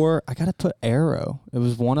 4, I gotta put Arrow. It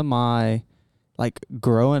was one of my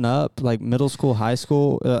growing up, middle school, high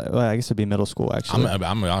school. Well, I guess it'd be middle school actually. I'm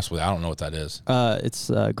gonna be honest with you. I don't know what that is.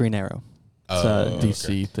 It's Green Arrow. It's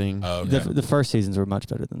DC thing. Oh, okay. The first seasons were much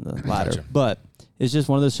better than the latter, Gotcha. but it's just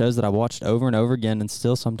one of those shows that I watched over and over again, and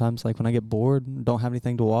still sometimes when I get bored and don't have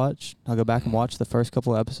anything to watch, I'll go back and watch the first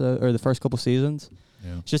couple episodes or the first couple seasons.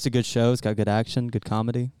 Yeah. It's just a good show. It's got good action, good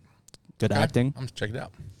comedy, good acting. I'm gonna check it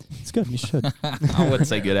out. It's good. You should. I wouldn't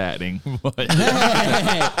say good acting, but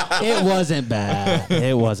it wasn't bad.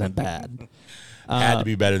 It wasn't bad. Had to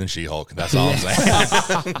be better than She-Hulk. That's all I'm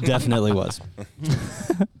saying. Definitely was.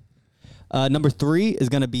 Number 3 is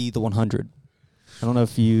going to be The 100. I don't know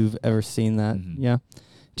if you've ever seen that. Mm-hmm. Yeah.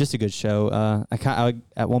 Just a good show. I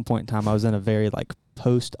at one point in time, I was in a very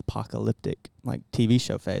post-apocalyptic TV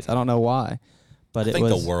show phase. I don't know why. But I think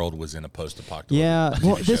the world was in a post-apocalyptic. Yeah,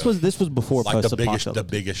 well, this was before post-apocalyptic. The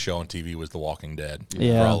biggest show on TV was The Walking Dead for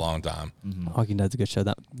a long time. Mm-hmm. Walking Dead's a good show.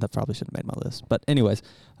 That probably should have made my list. But anyways,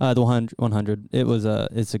 The 100.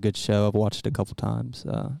 It's a good show. I've watched it a couple times.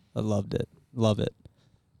 I loved it. Love it.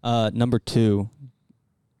 Number 2.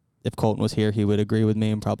 If Colton was here, he would agree with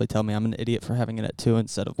me and probably tell me I'm an idiot for having it at 2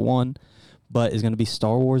 instead of 1. But is going to be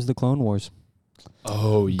Star Wars: The Clone Wars.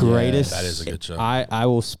 Oh, yeah. Greatest. That is a good show. I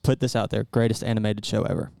will put this out there. Greatest animated show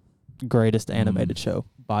ever. Greatest animated show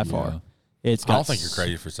by far. It's got I don't think you're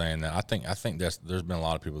crazy for saying that. I think there's been a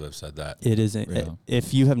lot of people that have said that. It isn't.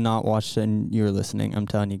 If you have not watched it and you're listening, I'm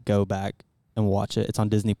telling you, go back and watch it. It's on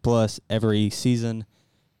Disney Plus every season.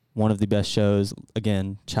 One of the best shows.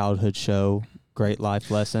 Again, childhood show. Great life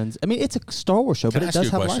lessons. I mean, it's a Star Wars show, but it does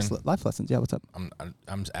have life lessons. Yeah, what's up?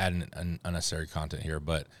 I'm just adding unnecessary content here,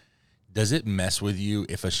 but does it mess with you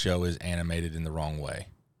if a show is animated in the wrong way?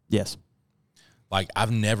 Yes.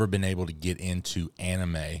 I've never been able to get into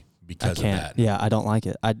anime because of that. Yeah, I don't like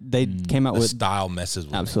it. They came out with style messes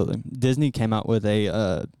with absolutely. me. Disney came out with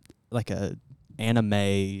a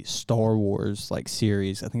anime Star Wars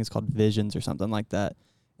series. I think it's called Visions or something like that.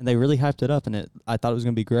 And they really hyped it up, and I thought it was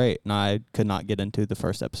going to be great, and I could not get into the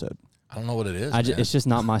first episode. I don't know what it is. It's just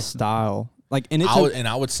not my style.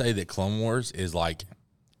 I would say that Clone Wars is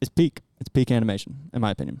it's peak. It's peak animation, in my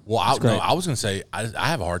opinion. Well, I was going to say I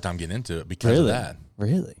have a hard time getting into it because of that.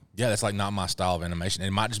 Really? Yeah, that's not my style of animation. It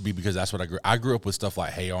might just be because that's what I grew up with stuff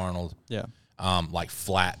like Hey Arnold. Yeah.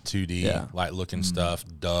 Flat 2D, looking stuff.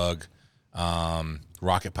 Doug,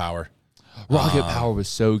 Rocket Power. Rocket Power was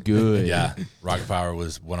so good. Yeah, Rocket Power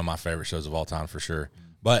was one of my favorite shows of all time for sure.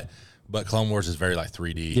 But Clone Wars is very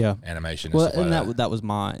 3D animation. Well, and and that was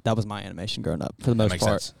my animation growing up for the most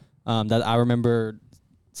part. Sense. That I remember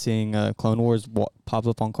seeing Clone Wars pop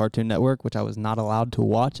up on Cartoon Network, which I was not allowed to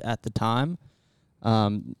watch at the time.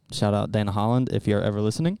 Shout out Dana Holland if you're ever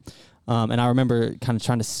listening. And I remember kind of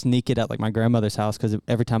trying to sneak it at my grandmother's house because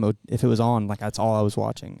every time if it was on, that's all I was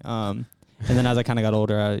watching. And then as I kind of got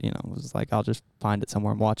older, I was I'll just find it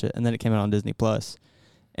somewhere and watch it. And then it came out on Disney Plus.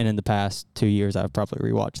 And in the past 2 years, I've probably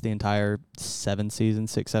rewatched the entire 7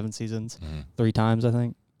 seasons, 7 seasons, 3 times, I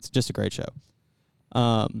think. It's just a great show.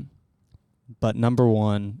 But number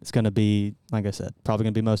 1 is going to be, like I said, probably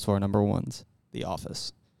going to be most of our number 1s, The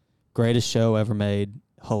Office. Greatest show ever made.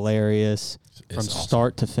 Hilarious from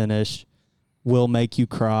start to finish. Will make you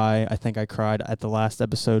cry. I think I cried at the last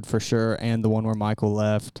episode for sure, and the one where Michael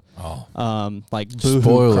left. Oh, boohoo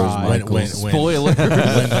spoilers, cry. Spoilers.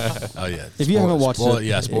 Oh yeah. If you haven't watched it,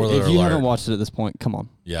 yeah, spoiler if you alert. haven't watched it at this point, come on.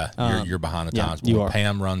 Yeah, you're behind the times. you When are.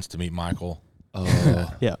 Pam runs to meet Michael. Oh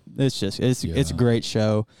yeah, it's a great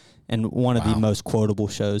show, and one of the most quotable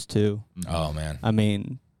shows too. Oh man. I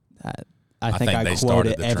mean, I think I they quote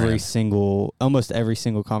started it the almost every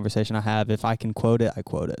single conversation I have. If I can quote it, I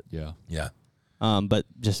quote it. Yeah. Yeah. But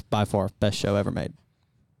just by far, best show ever made.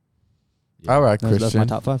 All right, That's Christian. my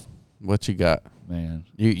top 5. What you got? Man.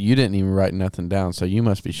 You didn't even write nothing down, so you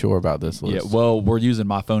must be sure about this list. Yeah, well, we're using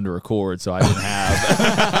my phone to record, so I didn't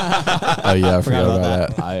have. Oh, yeah, I forgot about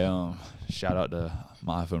that. I shout out to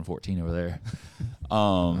my iPhone 14 over there.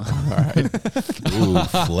 Ooh,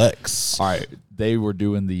 flex. All right, they were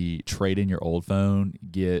doing the trade in your old phone,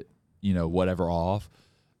 get whatever off.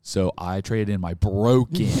 So I traded in my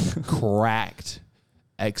broken, cracked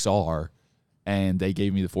XR, and they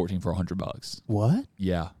gave me the 14 for $100. What?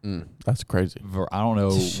 Yeah, That's crazy. I don't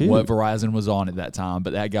know Shoot. what Verizon was on at that time,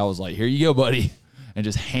 but that guy was like, "Here you go, buddy," and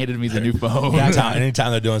just handed me the new phone.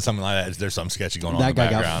 Anytime they're doing something like that, there's something sketchy going on. That in the guy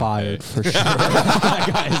got background. fired for sure. That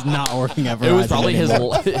guy is not working at Verizon It was probably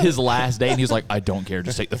anymore. his last day, and he was like, "I don't care,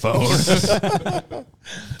 just take the phone."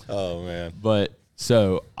 Oh man. But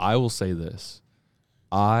so I will say this: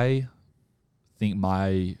 I think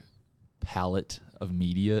my palette of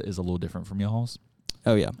media is a little different from y'all's.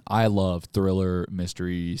 Oh yeah. I love thriller,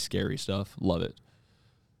 mystery, scary stuff. Love it.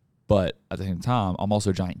 But at the same time, I'm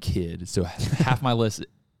also a giant kid. So half my list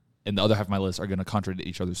and the other half of my list are going to contradict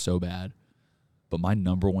each other so bad. But my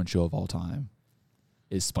number one show of all time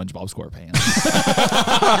is SpongeBob SquarePants.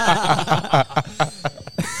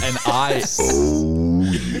 And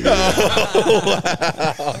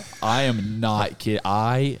I am not kidding.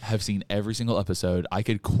 I have seen every single episode. I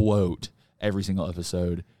could quote every single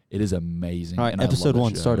episode. It is amazing. All right, and I love episode the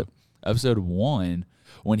 1, show. start it. Episode 1,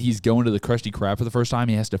 when he's going to the Krusty Krab for the first time,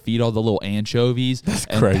 he has to feed all the little anchovies.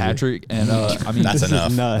 And crazy. Patrick, and I mean, That's This is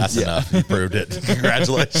enough. nuts. That's enough. You proved it.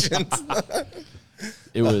 Congratulations.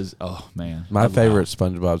 it was, oh man. My favorite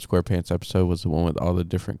SpongeBob SquarePants episode was the one with all the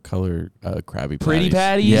different color Krabby Pretty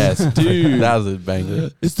Patties? Yes, Dude. that was a banger.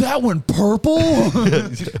 Is that one purple?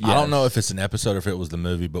 I don't know if it's an episode or if it was the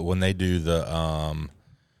movie, but when they do the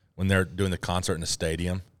when they're doing the concert in the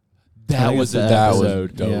stadium, I That think was it's the that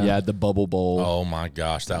episode. dope. Yeah. The Bubble Bowl. oh my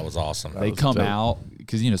gosh, that was awesome. They was come dope. out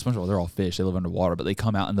because SpongeBob, they're all fish. They live underwater, but they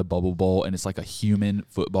come out in the Bubble Bowl, and it's like a human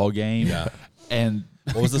football game. Yeah. And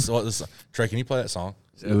What was this? What was this? Trey, can you play that song?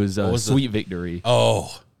 it was, What was the- Sweet Victory.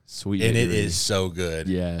 Oh, Sweet and Victory. it is so good.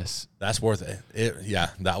 Yes. That's worth it. Yeah,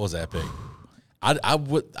 that was epic. I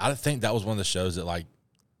think that was one of the shows that like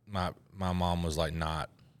my mom was like not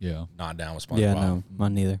Yeah. down with SpongeBob. Yeah, no,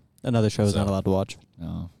 mine neither. Another show is So- not allowed to watch.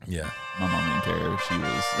 No. Yeah. My mom didn't care. She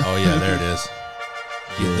was Oh yeah, there it is.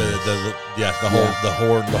 The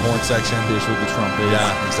horn section. fish with the trumpet.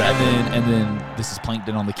 Yeah, exactly. And then this is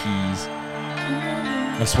Plankton on the keys.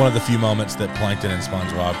 That's one of the few moments that Plankton and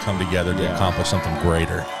SpongeBob come together to Yeah. accomplish something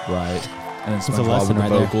greater. Right. And then a SpongeBob lesson with the right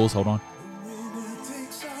there. vocals. Hold on.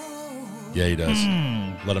 Yeah, he does.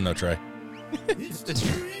 Let him know, Trey.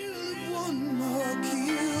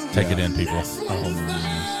 Take it in, people.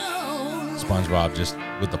 SpongeBob just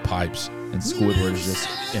with the pipes. And Squidward is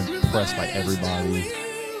just impressed by everybody.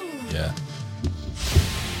 Yeah.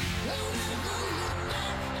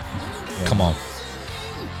 Come on.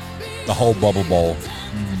 The whole bubble bowl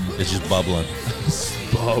is just bubbling.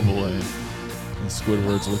 Bubbling. And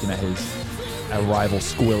Squidward's looking at his rival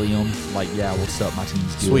Squilliam, like, yeah, what's up? My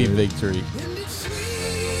team's good. Sweet Victory.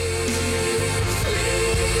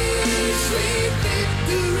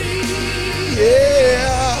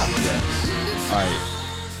 All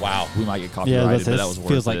right. Wow. We might get Yeah, copyrighted, but that was worth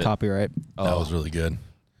feels it. like copyright. That was really good.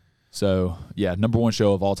 So, yeah, number one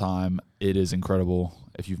show of all time. It is incredible.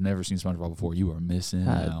 If you've never seen SpongeBob before, you are missing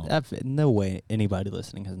out. No way anybody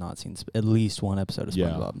listening has not seen at least one episode of Yeah.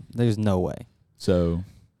 SpongeBob. There's no way. So,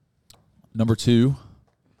 number 2,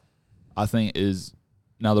 I think is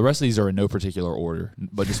now the rest of these are in no particular order,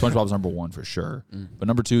 but just SpongeBob's number 1 for sure. But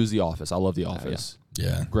number 2 is The Office. I love The Office.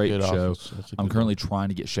 Yeah. Great Good show. Office. That's a I'm good currently trying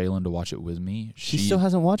to get Shaylin to watch it with me. She still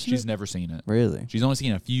hasn't watched She's it? never seen it. Really? She's only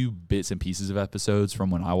seen a few bits and pieces of episodes from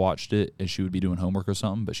when I watched it, and she would be doing homework or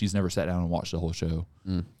something. But she's never sat down and watched the whole show.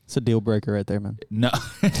 It's a deal breaker right there, man. No,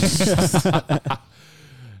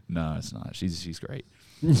 no, it's not. She's great.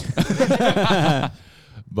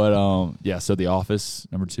 But yeah. So The Office,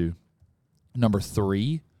 number 2. Number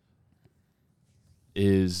 3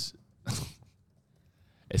 is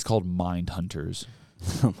it's called Mindhunters.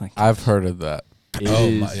 Oh my god. I've heard of that. It Oh,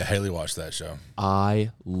 is- yeah, Haley watched that show. I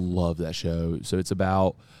love that show. So it's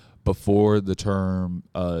about before the term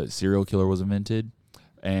serial killer was invented,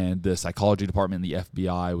 and the psychology department in the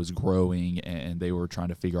FBI was growing, and they were trying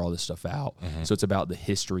to figure all this stuff out. So it's about the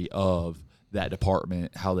history of that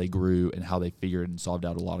department, how they grew, and how they figured and solved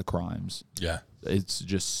out a lot of crimes. Yeah. It's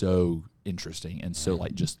just so interesting and so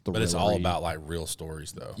like just But it's all thrillery. about like real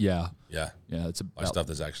stories though. yeah, Yeah. yeah. It's Like about stuff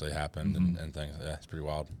that's actually happened and things. Yeah, it's pretty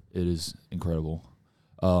wild. It is incredible.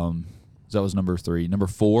 So that was number 3. Number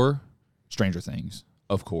 4, Stranger Things.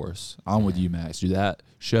 Of course, I'm with you, Max. Do that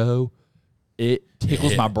show. It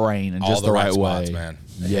tickles hit my brain in All just the right spots, way, man.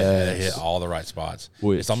 They Yes. hit all the right spots.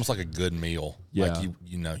 Which- It's almost like a good meal. Yeah. Like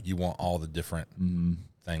you know, you want all the different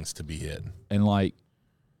things to be hit. And like,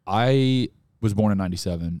 I was born in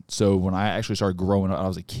 97. So when I actually started growing up, I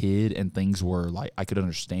was a kid and things were like, I could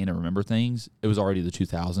understand and remember things. It was already the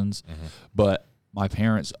 2000s. But my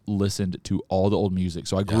parents listened to all the old music.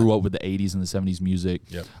 So I grew up with the 80s and the 70s music.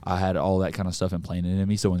 Yep. I had all that kind of stuff implanted in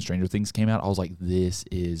me. So when Stranger Things came out, I was like, this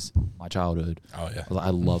is my childhood. Oh, yeah. I was like, I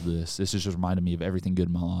love this. This just reminded me of everything good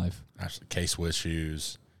in my life. Actually, K-Swiss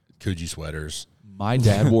shoes, Coogee sweaters. My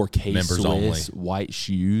dad wore Members only. K-Swiss white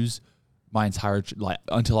shoes my entire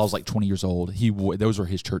until I was like 20 years old. He wore those were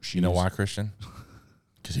his church shoes. You know why, Christian?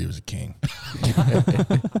 Because he was a king.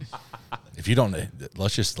 If you don't,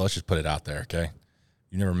 let's just put it out there, okay?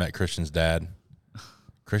 You never met Christian's dad.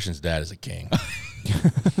 Christian's dad is a king.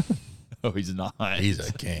 Oh, he's not. He's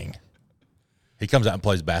a king. He comes out and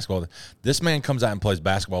plays basketball. This man comes out and plays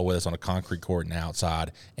basketball with us on a concrete court and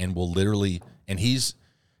outside, and will literally. And he's,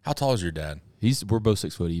 how tall is your dad? We're both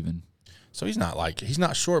 6 foot even. So he's not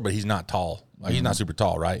short, but he's not tall. Like he's not super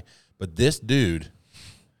tall, right? But this dude,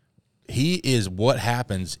 he is what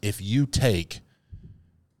happens if you take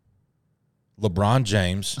LeBron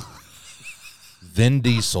James, Vin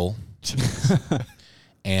Diesel,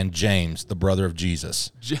 and James, the brother of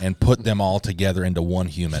Jesus, and put them all together into one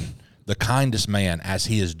human. The kindest man, as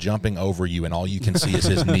he is jumping over you, and all you can see is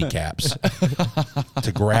his kneecaps,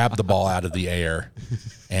 to grab the ball out of the air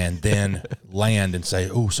and then land and say,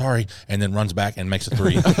 "Oh, sorry," and then runs back and makes a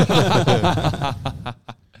three.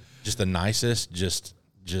 Just the nicest, just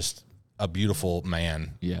a beautiful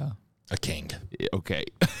man. Yeah. A king. Okay.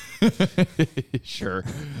 Sure.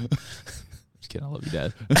 Just kidding. I love you,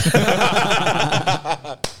 Dad.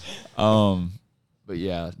 But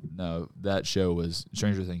yeah, no, that show was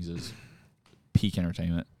Stranger Things is peak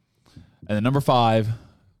entertainment. And then number 5,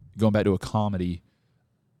 going back to a comedy,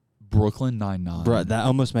 Brooklyn Nine-Nine. Bro, that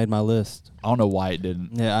almost made my list. I don't know why it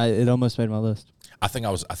didn't. Yeah, it almost made my list. I think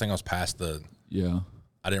I was past the. Yeah.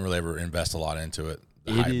 I didn't really ever invest a lot into it.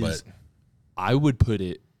 But I would put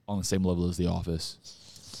it on the same level as The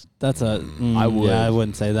Office. That's I would. Yeah, I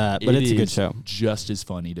wouldn't say that, but it's a good is show. Just as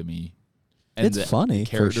funny to me. And It's the funny,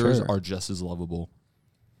 for Characters sure. are just as lovable.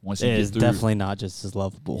 Once you It get is through, definitely not just as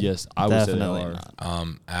lovable. Yes, I would say they Definitely are. not.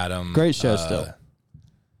 Adam. Great show still.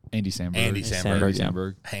 Andy Samberg. Andy Samberg. Andy yeah.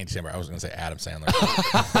 Samberg. Andy Samberg. I was going to say Adam Sandler.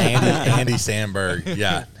 Andy Samberg.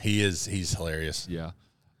 Yeah, he's hilarious. Yeah.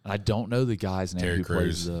 And I don't know the guy's name Terry who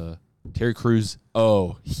Crews. plays Terry Crews.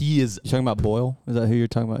 Oh, he is You talking about Boyle? Is that who you're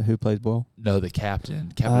talking about? Who plays Boyle? the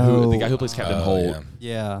captain. The guy who plays Captain Oh, Holt.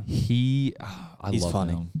 yeah. Yeah. I He's love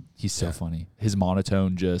funny. him. He's so Yeah. funny. His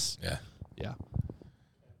monotone just Yeah.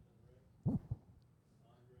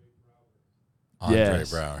 Andre Yes.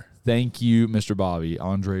 Brower. Thank you, Mr. Bobby.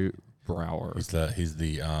 Andre Brower. He's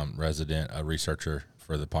the resident researcher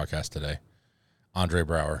for the podcast today. Andre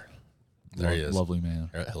Brower. There he is. Lovely man.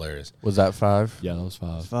 Hilarious. Was that 5? Yeah, that was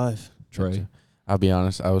 5. 5. Trey. I'll be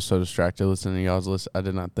honest, I was so distracted listening to y'all's list, I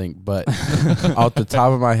did not think. But off the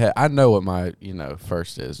top of my head, I know what my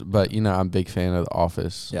first is. But I'm a big fan of The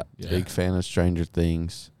Office. Yep. Yeah. Big fan of Stranger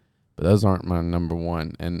Things. But those aren't my number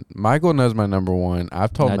one. And Michael knows my number one.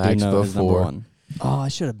 I've told I do Max know his number before. one. Oh,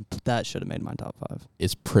 that should have made my top 5.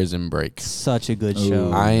 It's Prison Break. Such a good Ooh.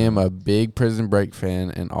 show. I am a big Prison Break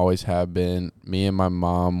fan and always have been. Me and my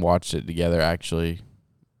mom watched it together, actually.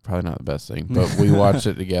 Probably not the best thing, but we watched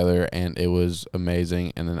it together, and it was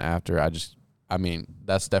amazing. And then after,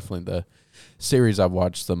 that's definitely the series I've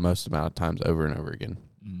watched the most amount of times over and over again.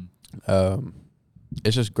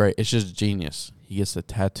 It's just great. It's just genius. He gets the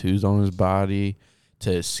tattoos on his body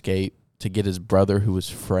to escape, to get his brother who was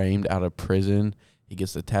framed out of prison. He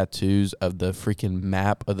gets the tattoos of the freaking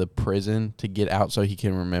map of the prison to get out so he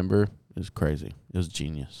can remember. It was crazy. It was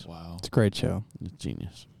genius. Wow. It's a great show. It's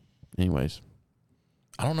genius. Anyways,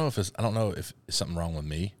 I don't know if it's something wrong with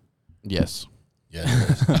me. yes. Yeah,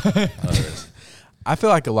 there is. I know there is. I feel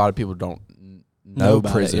like a lot of people don't Know know about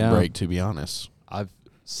it, Prison yeah. Break, to be honest. I've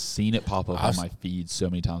seen it pop up on my feed so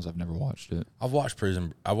many times. I've never watched it. I watched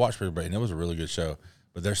Prison Break, and it was a really good show.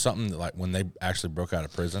 But there's something that, like, when they actually broke out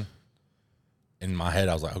of prison, in my head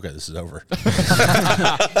I was like, okay, this is over.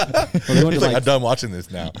 They went to, I'm done watching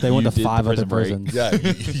this now. they went You to did 5 the other Prison Break.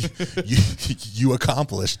 prisons. Yeah, you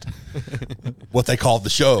accomplished what they called the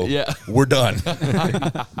show. Yeah. We're done.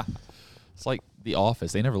 It's like The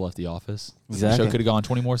Office. They never left The Office. The Exactly. show could have gone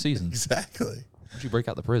 20 more seasons. Exactly. Once you break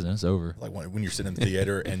out the prison, it's over. Like when you're sitting in the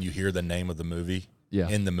theater and you hear the name of the movie Yeah.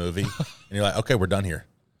 in the movie, and you're like, okay, we're done here.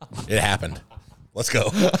 It happened. Let's go.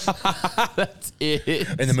 That's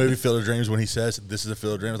it. In the movie Field of Dreams, when he says this is a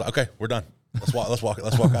Field of Dreams, like, okay, we're done. Let's walk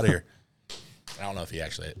out of here. I don't know if he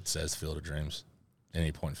actually says Field of Dreams at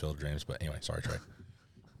any point in Field of Dreams, but anyway, sorry, Trey.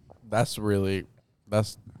 That's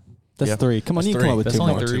That's yeah. 3. Come on, That's you 3. come up with That's 2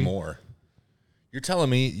 only more. 3. 2 more. You're telling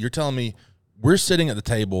me we're sitting at the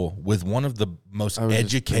table with one of the most I was just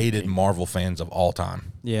educated thinking. Marvel fans of all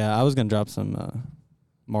time. Yeah, I was gonna drop some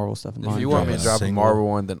Marvel stuff in If mine. you want me drop to a drop a single- Marvel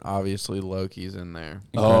one, then obviously Loki's in there.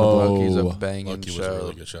 Oh. Loki's a banging Loki was show. a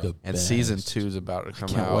really good show. The And season best. 2 is about to come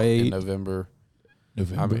can't out wait. in November.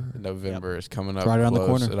 November is coming up. It's right around the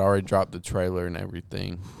close. corner. It already dropped the trailer and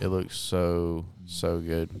everything. It looks so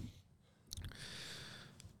good.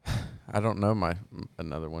 I don't know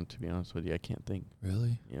another one, to be honest with you. I can't think.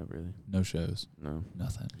 Really? Yeah, really. No shows. No.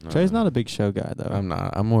 Nothing. Trey's not a big show guy though. I'm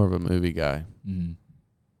not. I'm more of a movie guy. Mm.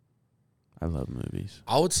 I love movies.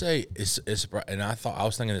 I would say it's and I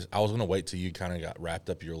was thinking this. I was going to wait till you kind of got wrapped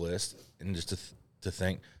up your list and just to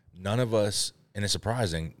think none of us, and it's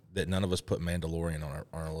surprising that none of us put Mandalorian on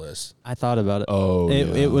our list. I thought about it. Oh,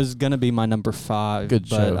 It was gonna be my number 5. Good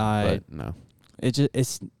but show, but no. it's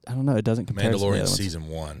I don't know. It doesn't compare. to the other Mandalorian ones. season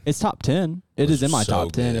 1. It's top 10. It Was is in my so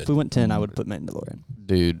top 10. good. If we went 10, I would put Mandalorian.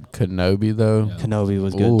 Dude, Kenobi though. Yeah. Kenobi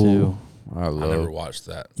was good Ooh, too. I I never love. watched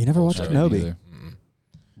that. You never watched Show Kenobi? either.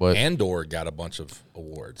 But Andor got a bunch of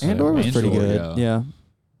awards, Andor was pretty Andor, good. Yeah.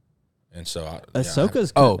 and so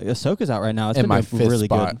Ahsoka's Oh. Ahsoka's out right now. It's in been my doing 5th really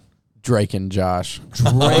spot, good. Drake and Josh.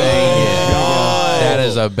 God. That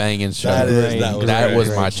is a banging show. That was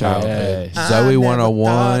great. my childhood. Yes. Zoe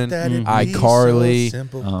 101, iCarly,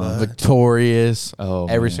 Victorious. Oh,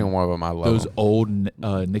 Every man. single one of them, I love. Those them. old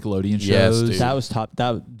Nickelodeon shows. Yes, dude. That was top.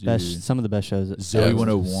 That best. Dude. Some of the best shows. Zoe ever.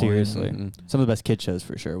 101. Seriously, Mhm. some of the best kid shows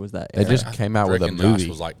for sure was that. They Era. just came out with Drake a and Josh movie.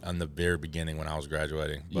 was like on the very beginning when I was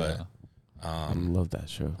graduating, but Yeah. I love that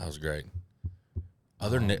show. that was great.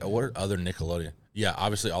 What are other Nickelodeon? Yeah,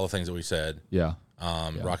 obviously all the things that we said. Yeah.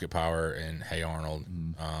 Rocket Power and Hey Arnold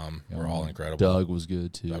were all incredible. Doug was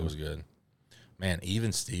good too. Doug was good. Man,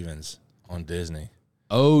 even Stevens on Disney.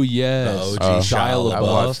 Oh yes. The OG Shia I LaBeouf.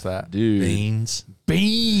 watched that. Dude. Beans.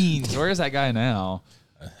 Beans. Where is that guy now?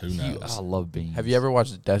 Who knows? I love Beans. Have you ever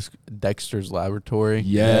watched Dexter's Laboratory?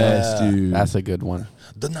 Yes, Yeah. dude. That's a good one.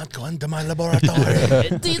 Do not go into my laboratory.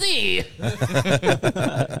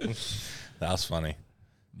 That was funny.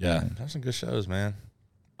 Yeah, Man. there's some good shows, man.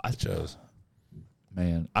 Good shows.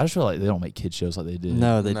 Man, I just feel like they don't make kid shows like they did.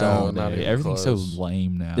 No, they No, don't. not even Everything's close. so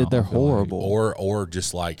lame now. They're I feel like. horrible. Or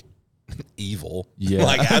just like evil. Yeah.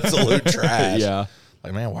 Like absolute trash. Yeah.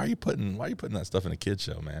 Like, man, why are you putting that stuff in a kid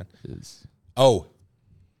show, man? It's- Oh,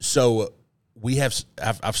 so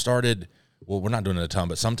I've started. Well, we're not doing it a ton,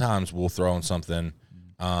 but sometimes we'll throw in something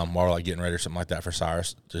while we're like getting ready or something like that for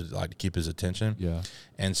Cyrus to like keep his attention. Yeah.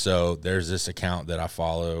 And so there's this account that I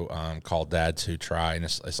follow called Dads Who Try, and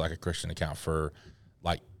it's like a Christian account for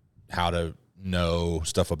like how to know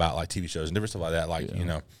stuff about like TV shows and different stuff like that. Like you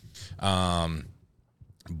know,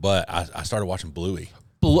 but I started watching Bluey.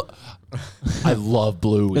 I love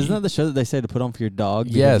Bluey. Isn't that the show that they say to put on for your dog?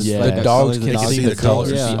 Yes, Because the it's like dogs colors can of see dogs. the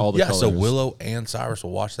colors. Yeah. See all the Yeah, so colors. Willow and Cyrus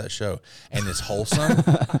will watch that show, and it's wholesome.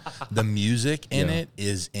 The music in it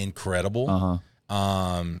is incredible.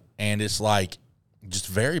 And it's like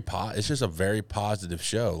just it's just a very positive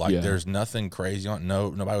show. Like Yeah. there's nothing crazy on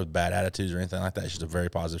nobody with bad attitudes or anything like that. It's just a very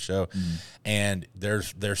positive show. And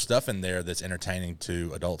there's stuff in there that's entertaining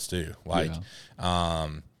to adults too. Like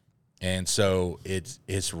and so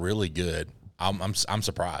it's really good. I'm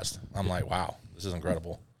surprised. I'm like, wow, this is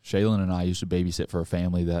incredible. Shaylin and I used to babysit for a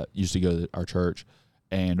family that used to go to our church,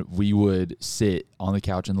 and we would sit on the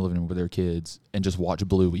couch in the living room with their kids and just watch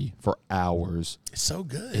Bluey for hours. It's so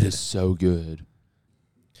good. It is so good.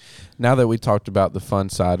 Now that we talked about the fun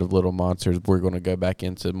side of Little Monsters, we're going to go back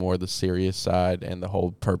into more of the serious side and the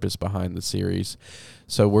whole purpose behind the series.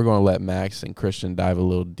 So we're going to let Max and Christian dive a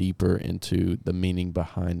little deeper into the meaning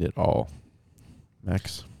behind it all.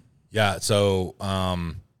 Max? Yeah, so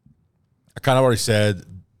I kind of already said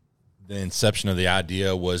the inception of the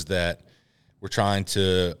idea was that we're trying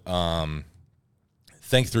to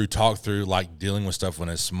think through, talk through, like dealing with stuff when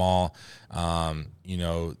it's small, you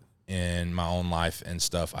know, in my own life and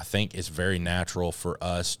stuff. I think it's very natural for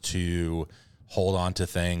us to hold on to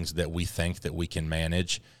things that we think that we can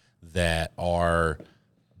manage that are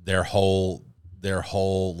their whole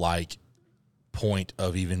like point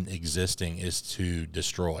of even existing is to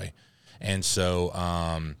destroy. And so,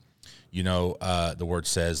 you know, the word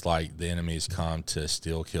says like the enemies come to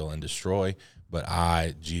steal, kill, and destroy. But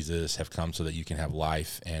I, Jesus, have come so that you can have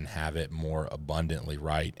life and have it more abundantly,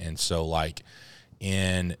 right? And so like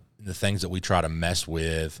in the things that we try to mess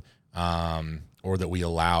with or that we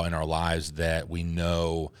allow in our lives that we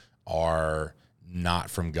know are not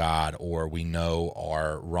from God or we know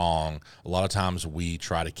are wrong, a lot of times we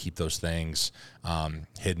try to keep those things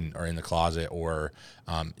hidden or in the closet or,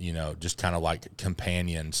 just kind of like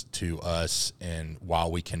companions to us, and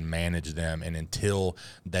while we can manage them, and until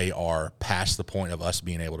they are past the point of us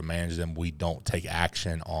being able to manage them, we don't take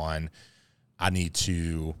action on, I need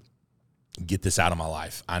to get this out of my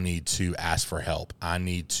life. I need to ask for help. I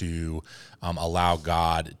need to allow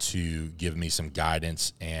God to give me some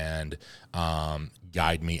guidance and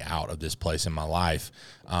guide me out of this place in my life.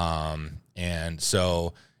 And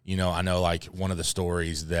so, I know like one of the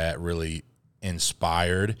stories that really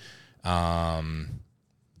inspired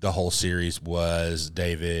the whole series was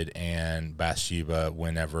David and Bathsheba.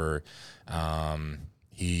 Whenever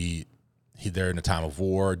they're in a time of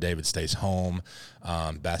war, David stays home.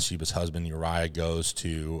 Bathsheba's husband Uriah goes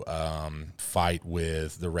to fight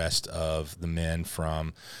with the rest of the men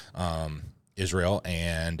from Israel,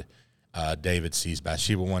 and David sees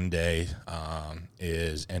Bathsheba one day,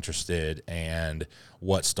 is interested, and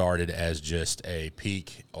what started as just a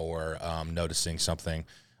peek or noticing something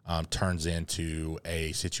turns into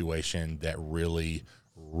a situation that really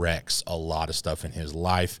wrecks a lot of stuff in his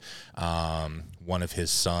life. One of his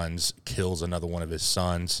sons kills another one of his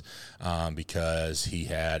sons because he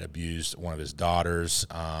had abused one of his daughters.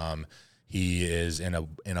 He is in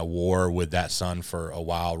a war with that son for a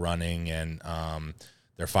while running, and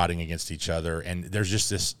they're fighting against each other. And there's just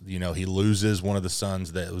this, he loses one of the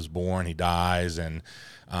sons that was born. He dies, and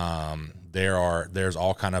there's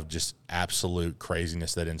all kind of just absolute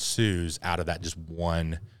craziness that ensues out of that just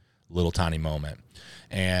one little tiny moment.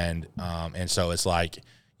 And so it's like,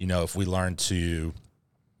 if we learn to,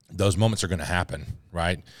 those moments are going to happen,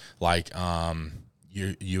 right? Like,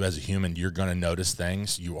 you as a human, you're going to notice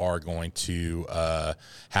things. You are going to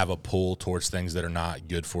have a pull towards things that are not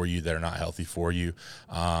good for you, that are not healthy for you.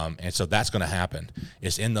 And so that's going to happen.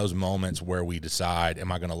 It's in those moments where we decide,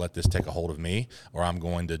 am I going to let this take a hold of me, or I'm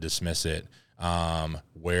going to dismiss it,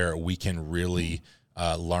 where we can really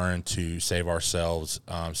learn to save ourselves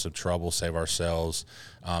some trouble, save ourselves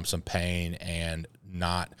some pain, and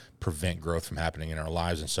not prevent growth from happening in our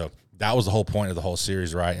lives. And so that was the whole point of the whole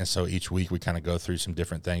series, right? And so each week we kind of go through some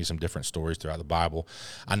different things, some different stories throughout the Bible.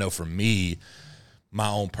 I know for me, my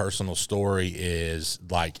own personal story is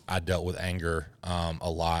like I dealt with anger a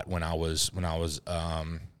lot when I was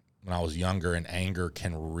younger, and anger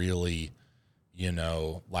can really,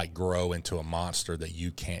 like grow into a monster that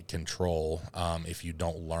you can't control if you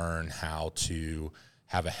don't learn how to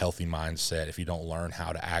have a healthy mindset, if you don't learn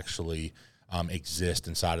how to actually exist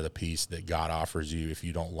inside of the peace that God offers you, if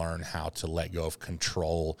you don't learn how to let go of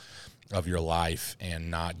control of your life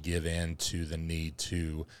and not give in to the need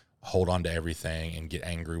to hold on to everything and get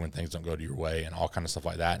angry when things don't go to your way and all kind of stuff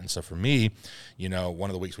like that. And so for me, one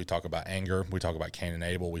of the weeks we talk about anger, we talk about Cain and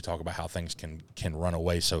Abel, we talk about how things can run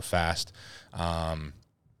away so fast.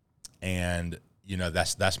 And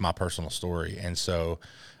that's my personal story. And so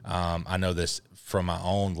I know this from my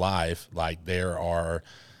own life, like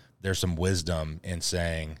there's some wisdom in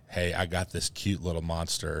saying, hey, I got this cute little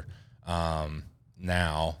monster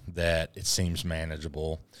now that it seems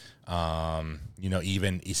manageable.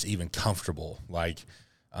 It's even comfortable. Like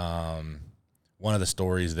one of the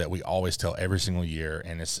stories that we always tell every single year,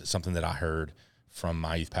 and it's something that I heard from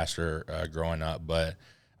my youth pastor growing up, but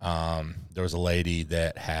there was a lady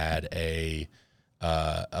that had a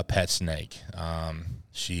pet snake.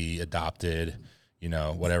 She adopted,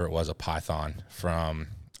 whatever it was, a python from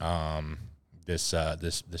this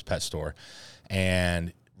pet store,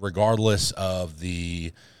 and regardless of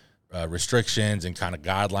the restrictions and kind of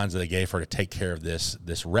guidelines that they gave her to take care of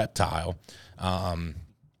this reptile,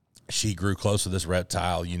 she grew close to this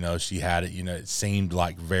reptile. She had it. It seemed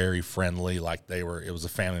like very friendly, like it was a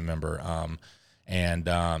family member.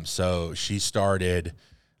 So she started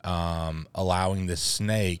allowing this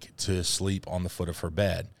snake to sleep on the foot of her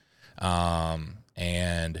bed.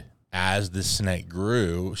 And as the snake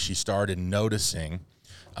grew, she started noticing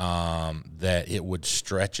that it would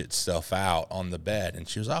stretch itself out on the bed. And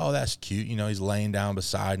she was, oh, that's cute. He's laying down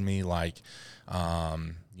beside me. Like,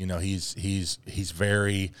 he's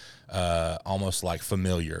very almost like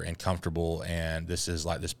familiar and comfortable. And this is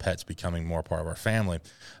like this pet's becoming more part of our family.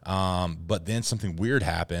 But then something weird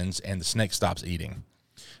happens and the snake stops eating.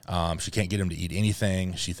 She can't get him to eat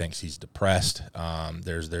anything. She thinks he's depressed.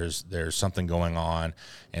 There's something going on.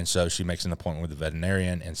 And so she makes an appointment with the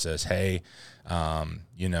veterinarian and says, hey,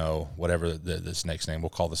 whatever the snake's name, we'll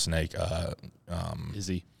call the snake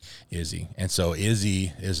Izzy. And so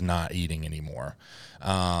Izzy is not eating anymore.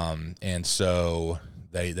 And so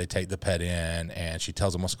they take the pet in, and she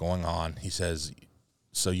tells him what's going on. He says,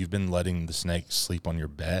 so you've been letting the snake sleep on your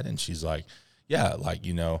bed? And she's like, yeah, like,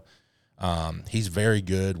 he's very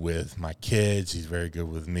good with my kids. He's very good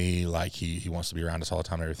with me. Like he wants to be around us all the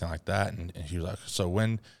time and everything like that. And she was like,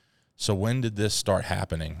 so when did this start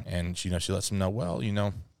happening? And she lets him know, well,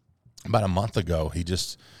 about a month ago, he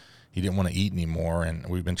didn't want to eat anymore. And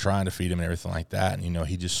we've been trying to feed him and everything like that. And,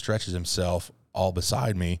 he just stretches himself all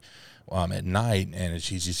beside me at night, and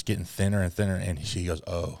he's just getting thinner and thinner. And she goes,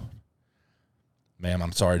 oh, ma'am,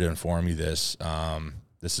 I'm sorry to inform you this.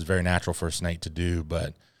 This is very natural for a snake to do,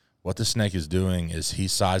 but what the snake is doing is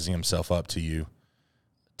he's sizing himself up to you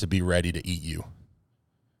to be ready to eat you.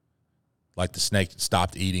 Like the snake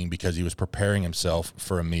stopped eating because he was preparing himself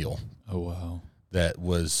for a meal. Oh, wow. That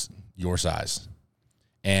was your size.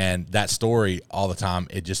 And that story all the time,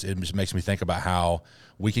 it just makes me think about how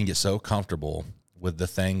we can get so comfortable with the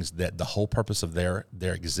things that the whole purpose of their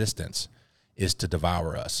existence is to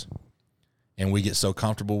devour us. And we get so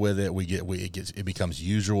comfortable with it, it becomes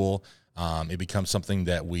usual. It becomes something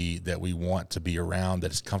that we want to be around,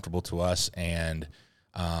 that is comfortable to us, and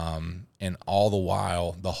all the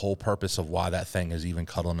while, the whole purpose of why that thing is even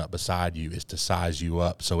cuddling up beside you is to size you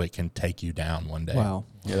up so it can take you down one day. Wow.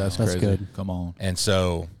 Yeah, that's That's crazy. good. Come on. And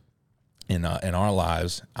so in our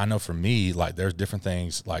lives, I know for me, like there's different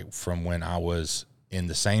things, like from when I was in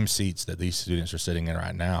the same seats that these students are sitting in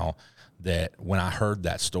right now, that when I heard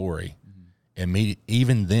that story,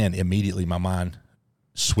 immediately my mind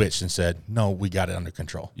switched and said, no, we got it under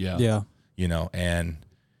control. Yeah. Yeah.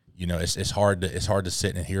 It's hard to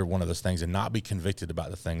sit and hear one of those things and not be convicted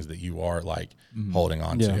about the things that you are like holding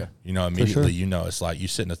on to. Immediately, sure. It's like you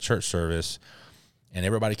sit in a church service and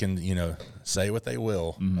everybody can, say what they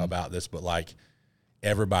will about this, but like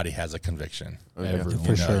everybody has a conviction. Everyone.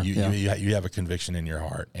 For sure. You have a conviction in your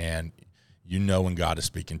heart, and when God is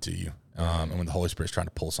speaking to you, and when the Holy Spirit's trying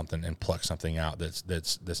to pull something and pluck something out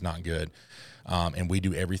that's not good. And we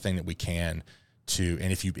do everything that we can to,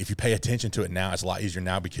 and if you pay attention to it now, it's a lot easier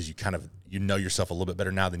now because you kind of, know yourself a little bit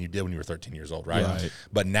better now than you did when you were 13 years old, right? Right.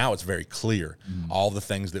 But now it's very clear, all the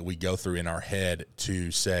things that we go through in our head to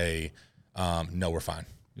say, no, we're fine.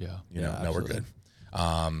 Yeah. No, we're good.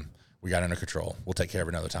 We got it under control. We'll take care of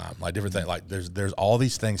it another time. Like different things, like there's all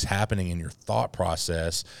these things happening in your thought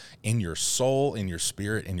process, in your soul, in your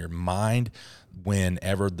spirit, in your mind,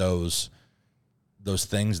 whenever those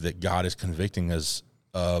things that God is convicting us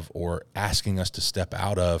of or asking us to step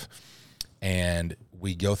out of, and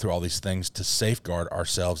we go through all these things to safeguard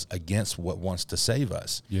ourselves against what wants to save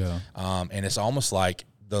us. Yeah. And it's almost like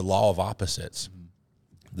the law of opposites.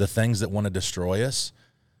 The things that want to destroy us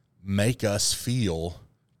make us feel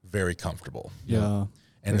very comfortable. Yeah.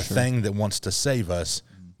 And the thing that wants to save us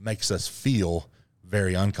makes us feel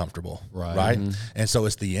very uncomfortable. Right. And so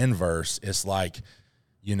it's the inverse. It's like,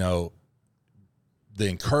 the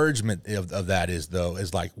encouragement of that is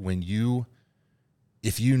like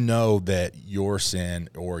if you know that your sin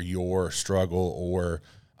or your struggle or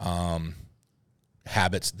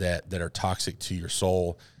habits that are toxic to your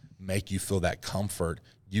soul make you feel that comfort,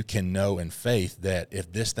 you can know in faith that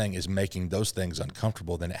if this thing is making those things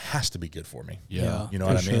uncomfortable, then it has to be good for me. Yeah. You know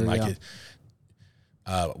what I mean? Sure, Like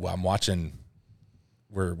I'm watching,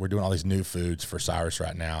 we're doing all these new foods for Cyrus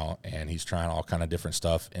right now, and he's trying all kind of different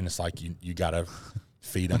stuff. And it's like, you got to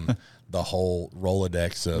feed him the whole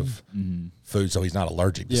Rolodex of food so he's not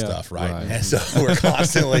allergic to stuff. Right. And so we're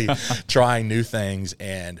constantly trying new things.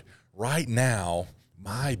 And right now,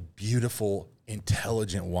 my beautiful,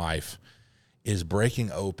 intelligent wife is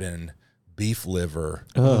breaking open beef liver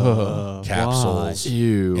capsules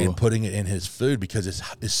and putting it in his food because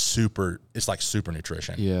it's like super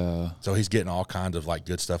nutrition. Yeah. So he's getting all kinds of like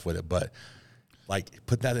good stuff with it, but like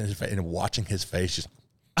put that in his face and watching his face just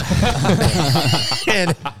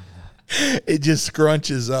and it just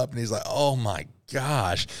scrunches up and he's like, oh my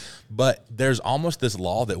gosh. But there's almost this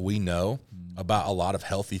law that we know about a lot of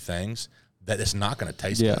healthy things that it's not going to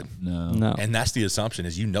taste good. No. And that's the assumption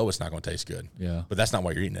is it's not going to taste good. Yeah. But that's not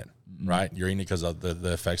why you're eating it, right? You're eating it because of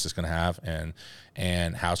the effects it's going to have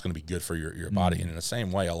and how it's going to be good for your body. And in the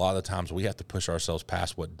same way, a lot of the times we have to push ourselves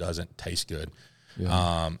past what doesn't taste good.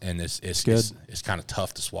 Yeah. And it's kind of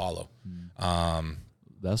tough to swallow.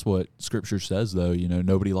 That's what Scripture says, though.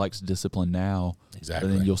 Nobody likes discipline now. Exactly.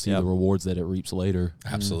 And then you'll see the rewards that it reaps later.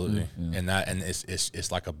 Absolutely. Yeah. And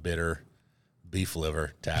it's like a bitter beef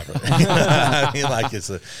liver tablet. I mean, like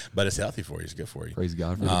but it's healthy for you. It's good for you. Praise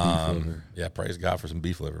God for the beef liver. Yeah, praise God for some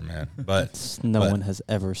beef liver, man. But No one has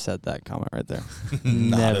ever said that comment right there.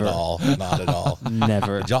 not Never. at all. Not at all.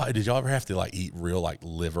 Never. Did y'all ever have to like eat real like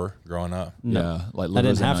liver growing up? No. Yeah, like I didn't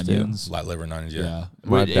livers and have to. onions. Like liver and onions, yeah.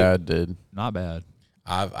 My dad did. Not bad.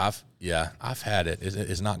 I've had it.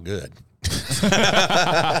 It's not good.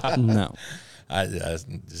 No. I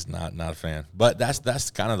just not a fan. But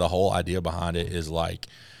that's kind of the whole idea behind it is like,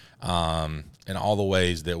 in all the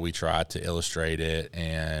ways that we try to illustrate it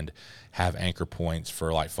and have anchor points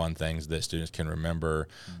for like fun things that students can remember.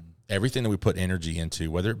 Everything that we put energy into,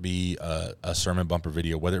 whether it be a sermon bumper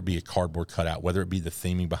video, whether it be a cardboard cutout, whether it be the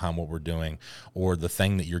theming behind what we're doing, or the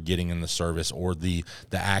thing that you're getting in the service, or the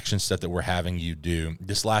action stuff that we're having you do.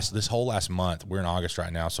 This whole last month, we're in August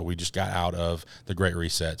right now, so we just got out of the Great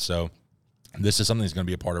Reset. So this is something that's going to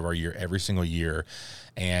be a part of our year every single year.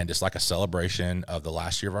 And it's like a celebration of the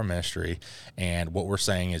last year of our ministry. And what we're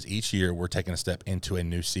saying is each year we're taking a step into a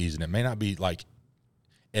new season. It may not be like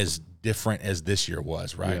as different as this year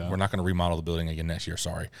was, right? Yeah. We're not going to remodel the building again next year.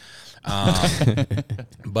 Sorry.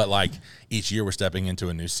 But like each year we're stepping into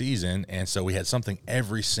a new season. And so we had something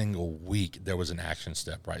every single week. There was an action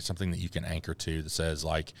step, right? Something that you can anchor to that says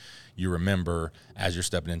like, you remember as you're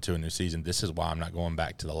stepping into a new season, this is why I'm not going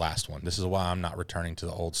back to the last one. This is why I'm not returning to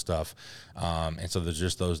the old stuff. And so there's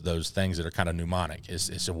just those things that are kind of mnemonic.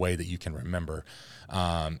 It's a way that you can remember.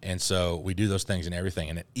 And so we do those things in everything.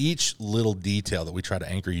 And at each little detail that we try to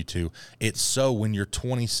anchor you to, it's so when you're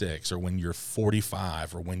 26 or when you're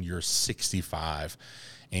 45 or when you're 65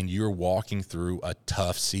 and you're walking through a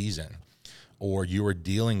tough season or you are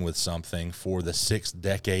dealing with something for the 6th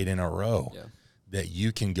decade in a row, that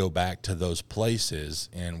you can go back to those places.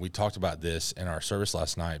 And we talked about this in our service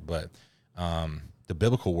last night, but the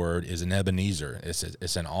biblical word is an Ebenezer.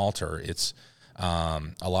 It's an altar. It's a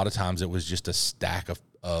lot of times it was just a stack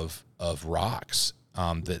of rocks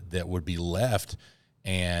that would be left,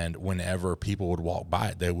 and whenever people would walk by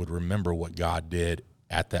it, they would remember what God did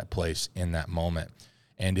at that place in that moment,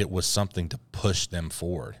 and it was something to push them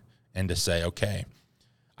forward and to say, okay,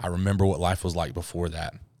 I remember what life was like before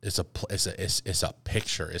that. It's a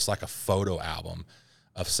picture. It's like a photo album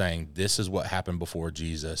of saying this is what happened before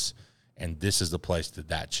Jesus, and this is the place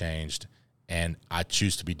that changed. And I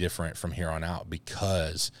choose to be different from here on out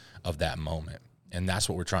because of that moment. And that's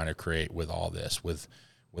what we're trying to create with all this, with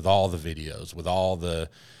all the videos, with all the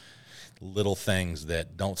little things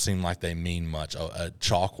that don't seem like they mean much. A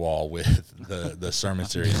chalk wall with the sermon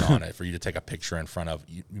series on it for you to take a picture in front of.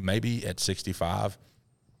 Maybe at 65,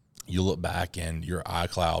 you look back and your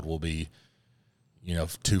iCloud will be,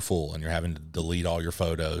 too full, and you're having to delete all your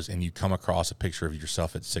photos, and you come across a picture of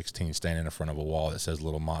yourself at 16 standing in front of a wall that says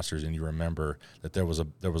Little Monsters, and you remember that there was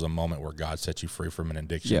a moment where God set you free from an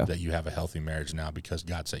addiction, that you have a healthy marriage now because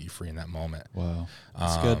God set you free in that moment. Wow.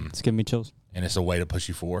 It's good. It's giving me chills. And it's a way to push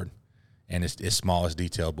you forward. And it's small, it's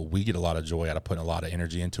detailed, but we get a lot of joy out of putting a lot of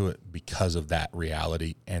energy into it because of that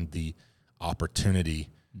reality and the opportunity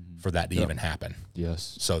for that to even happen.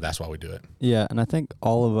 Yes. So that's why we do it. Yeah, and I think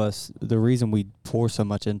all of us, the reason we pour so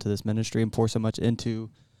much into this ministry and pour so much into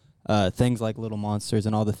things like Little Monsters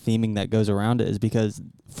and all the theming that goes around it is because,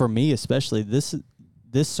 for me especially, this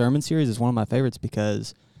sermon series is one of my favorites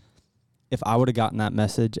because if I would have gotten that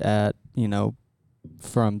message at,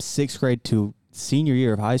 from 6th grade to senior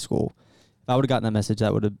year of high school, if I would have gotten that message,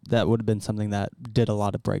 that would have been something that did a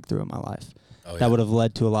lot of breakthrough in my life. Oh, yeah. That would have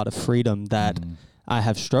led to a lot of freedom that I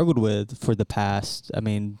have struggled with for the past,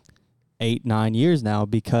 8-9 years now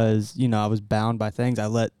because, I was bound by things. I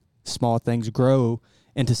let small things grow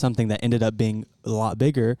into something that ended up being a lot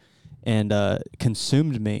bigger and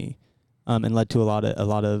consumed me and led to a lot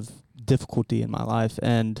of difficulty in my life.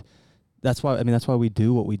 And that's why we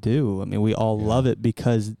do what we do. We all love it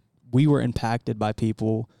because we were impacted by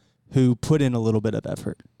people who put in a little bit of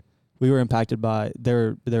effort. We were impacted by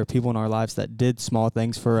there are people in our lives that did small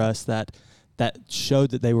things for us that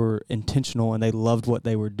showed that they were intentional and they loved what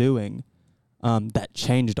they were doing. That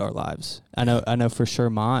changed our lives. I know for sure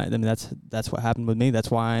mine. That's what happened with me. That's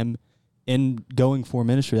why I'm going for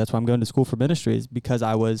ministry. That's why I'm going to school for ministry, is because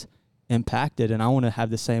I was impacted, and I want to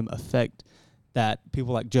have the same effect that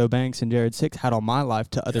people like Joe Banks and Jared Six had on my life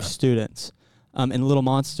to other students. And Little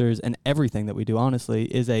Monsters and everything that we do, honestly,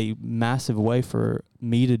 is a massive way for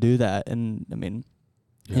me to do that. And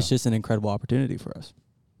it's just an incredible opportunity for us.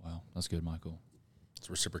 Wow, that's good, Michael. It's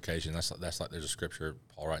reciprocation. That's like there's a scripture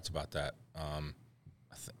Paul writes about that.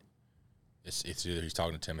 It's either he's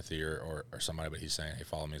talking to Timothy or somebody, but he's saying, "Hey,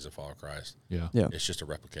 follow me as a follower of Christ." Yeah. It's just a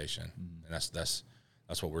replication, and that's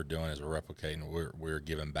what we're doing is we're replicating. We're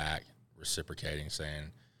giving back, reciprocating,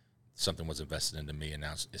 saying something was invested into me, and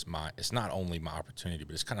now it's not only my opportunity,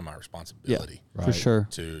 but it's kind of my responsibility. Right. For sure.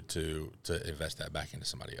 To invest that back into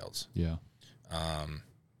somebody else. Yeah.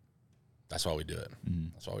 That's why we do it.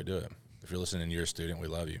 That's why we do it. If you're listening and you're a student, we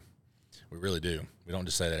love you. We really do. We don't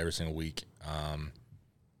just say that every single week.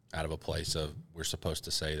 out of a place of we're supposed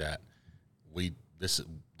to say that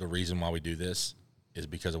the reason why we do this is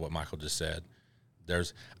because of what Michael just said.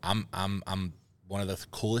 I'm one of the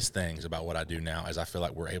coolest things about what I do now is I feel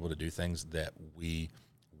like we're able to do things that we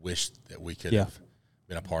wish that we could have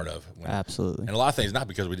been a part of. Absolutely. And a lot of things, not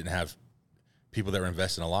because we didn't have people that were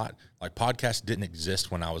investing a lot. Like podcasts didn't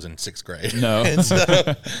exist when I was in 6th grade. No. And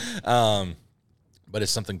so, but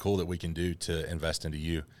it's something cool that we can do to invest into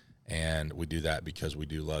you. And we do that because we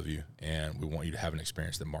do love you and we want you to have an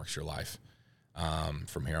experience that marks your life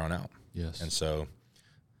from here on out. Yes. And so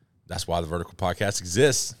that's why the Vertical Podcast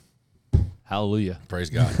exists. Hallelujah. Praise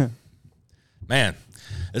God. Man,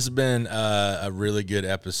 this has been a really good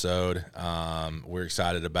episode. We're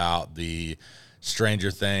excited about the Stranger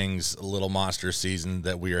Things Little Monster season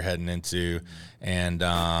that we are heading into. And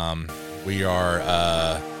we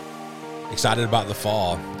are excited about the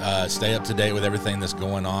fall. Stay up to date with everything that's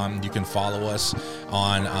going on. You can follow us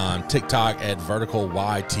on TikTok at Vertical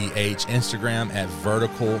YTH, Instagram at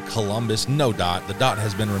Vertical Columbus. No dot. The dot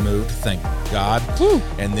has been removed. Thank God. Woo.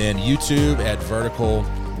 And then YouTube at Vertical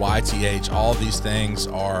YTH. All these things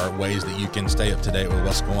are ways that you can stay up to date with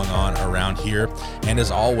what's going on around here. And as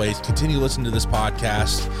always, continue listening to this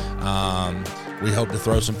podcast. We hope to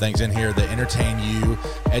throw some things in here that entertain you,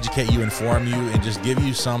 educate you, inform you, and just give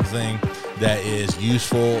you something that is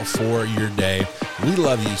useful for your day. We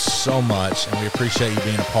love you so much, and we appreciate you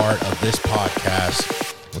being a part of this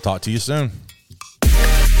podcast. We'll talk to you soon.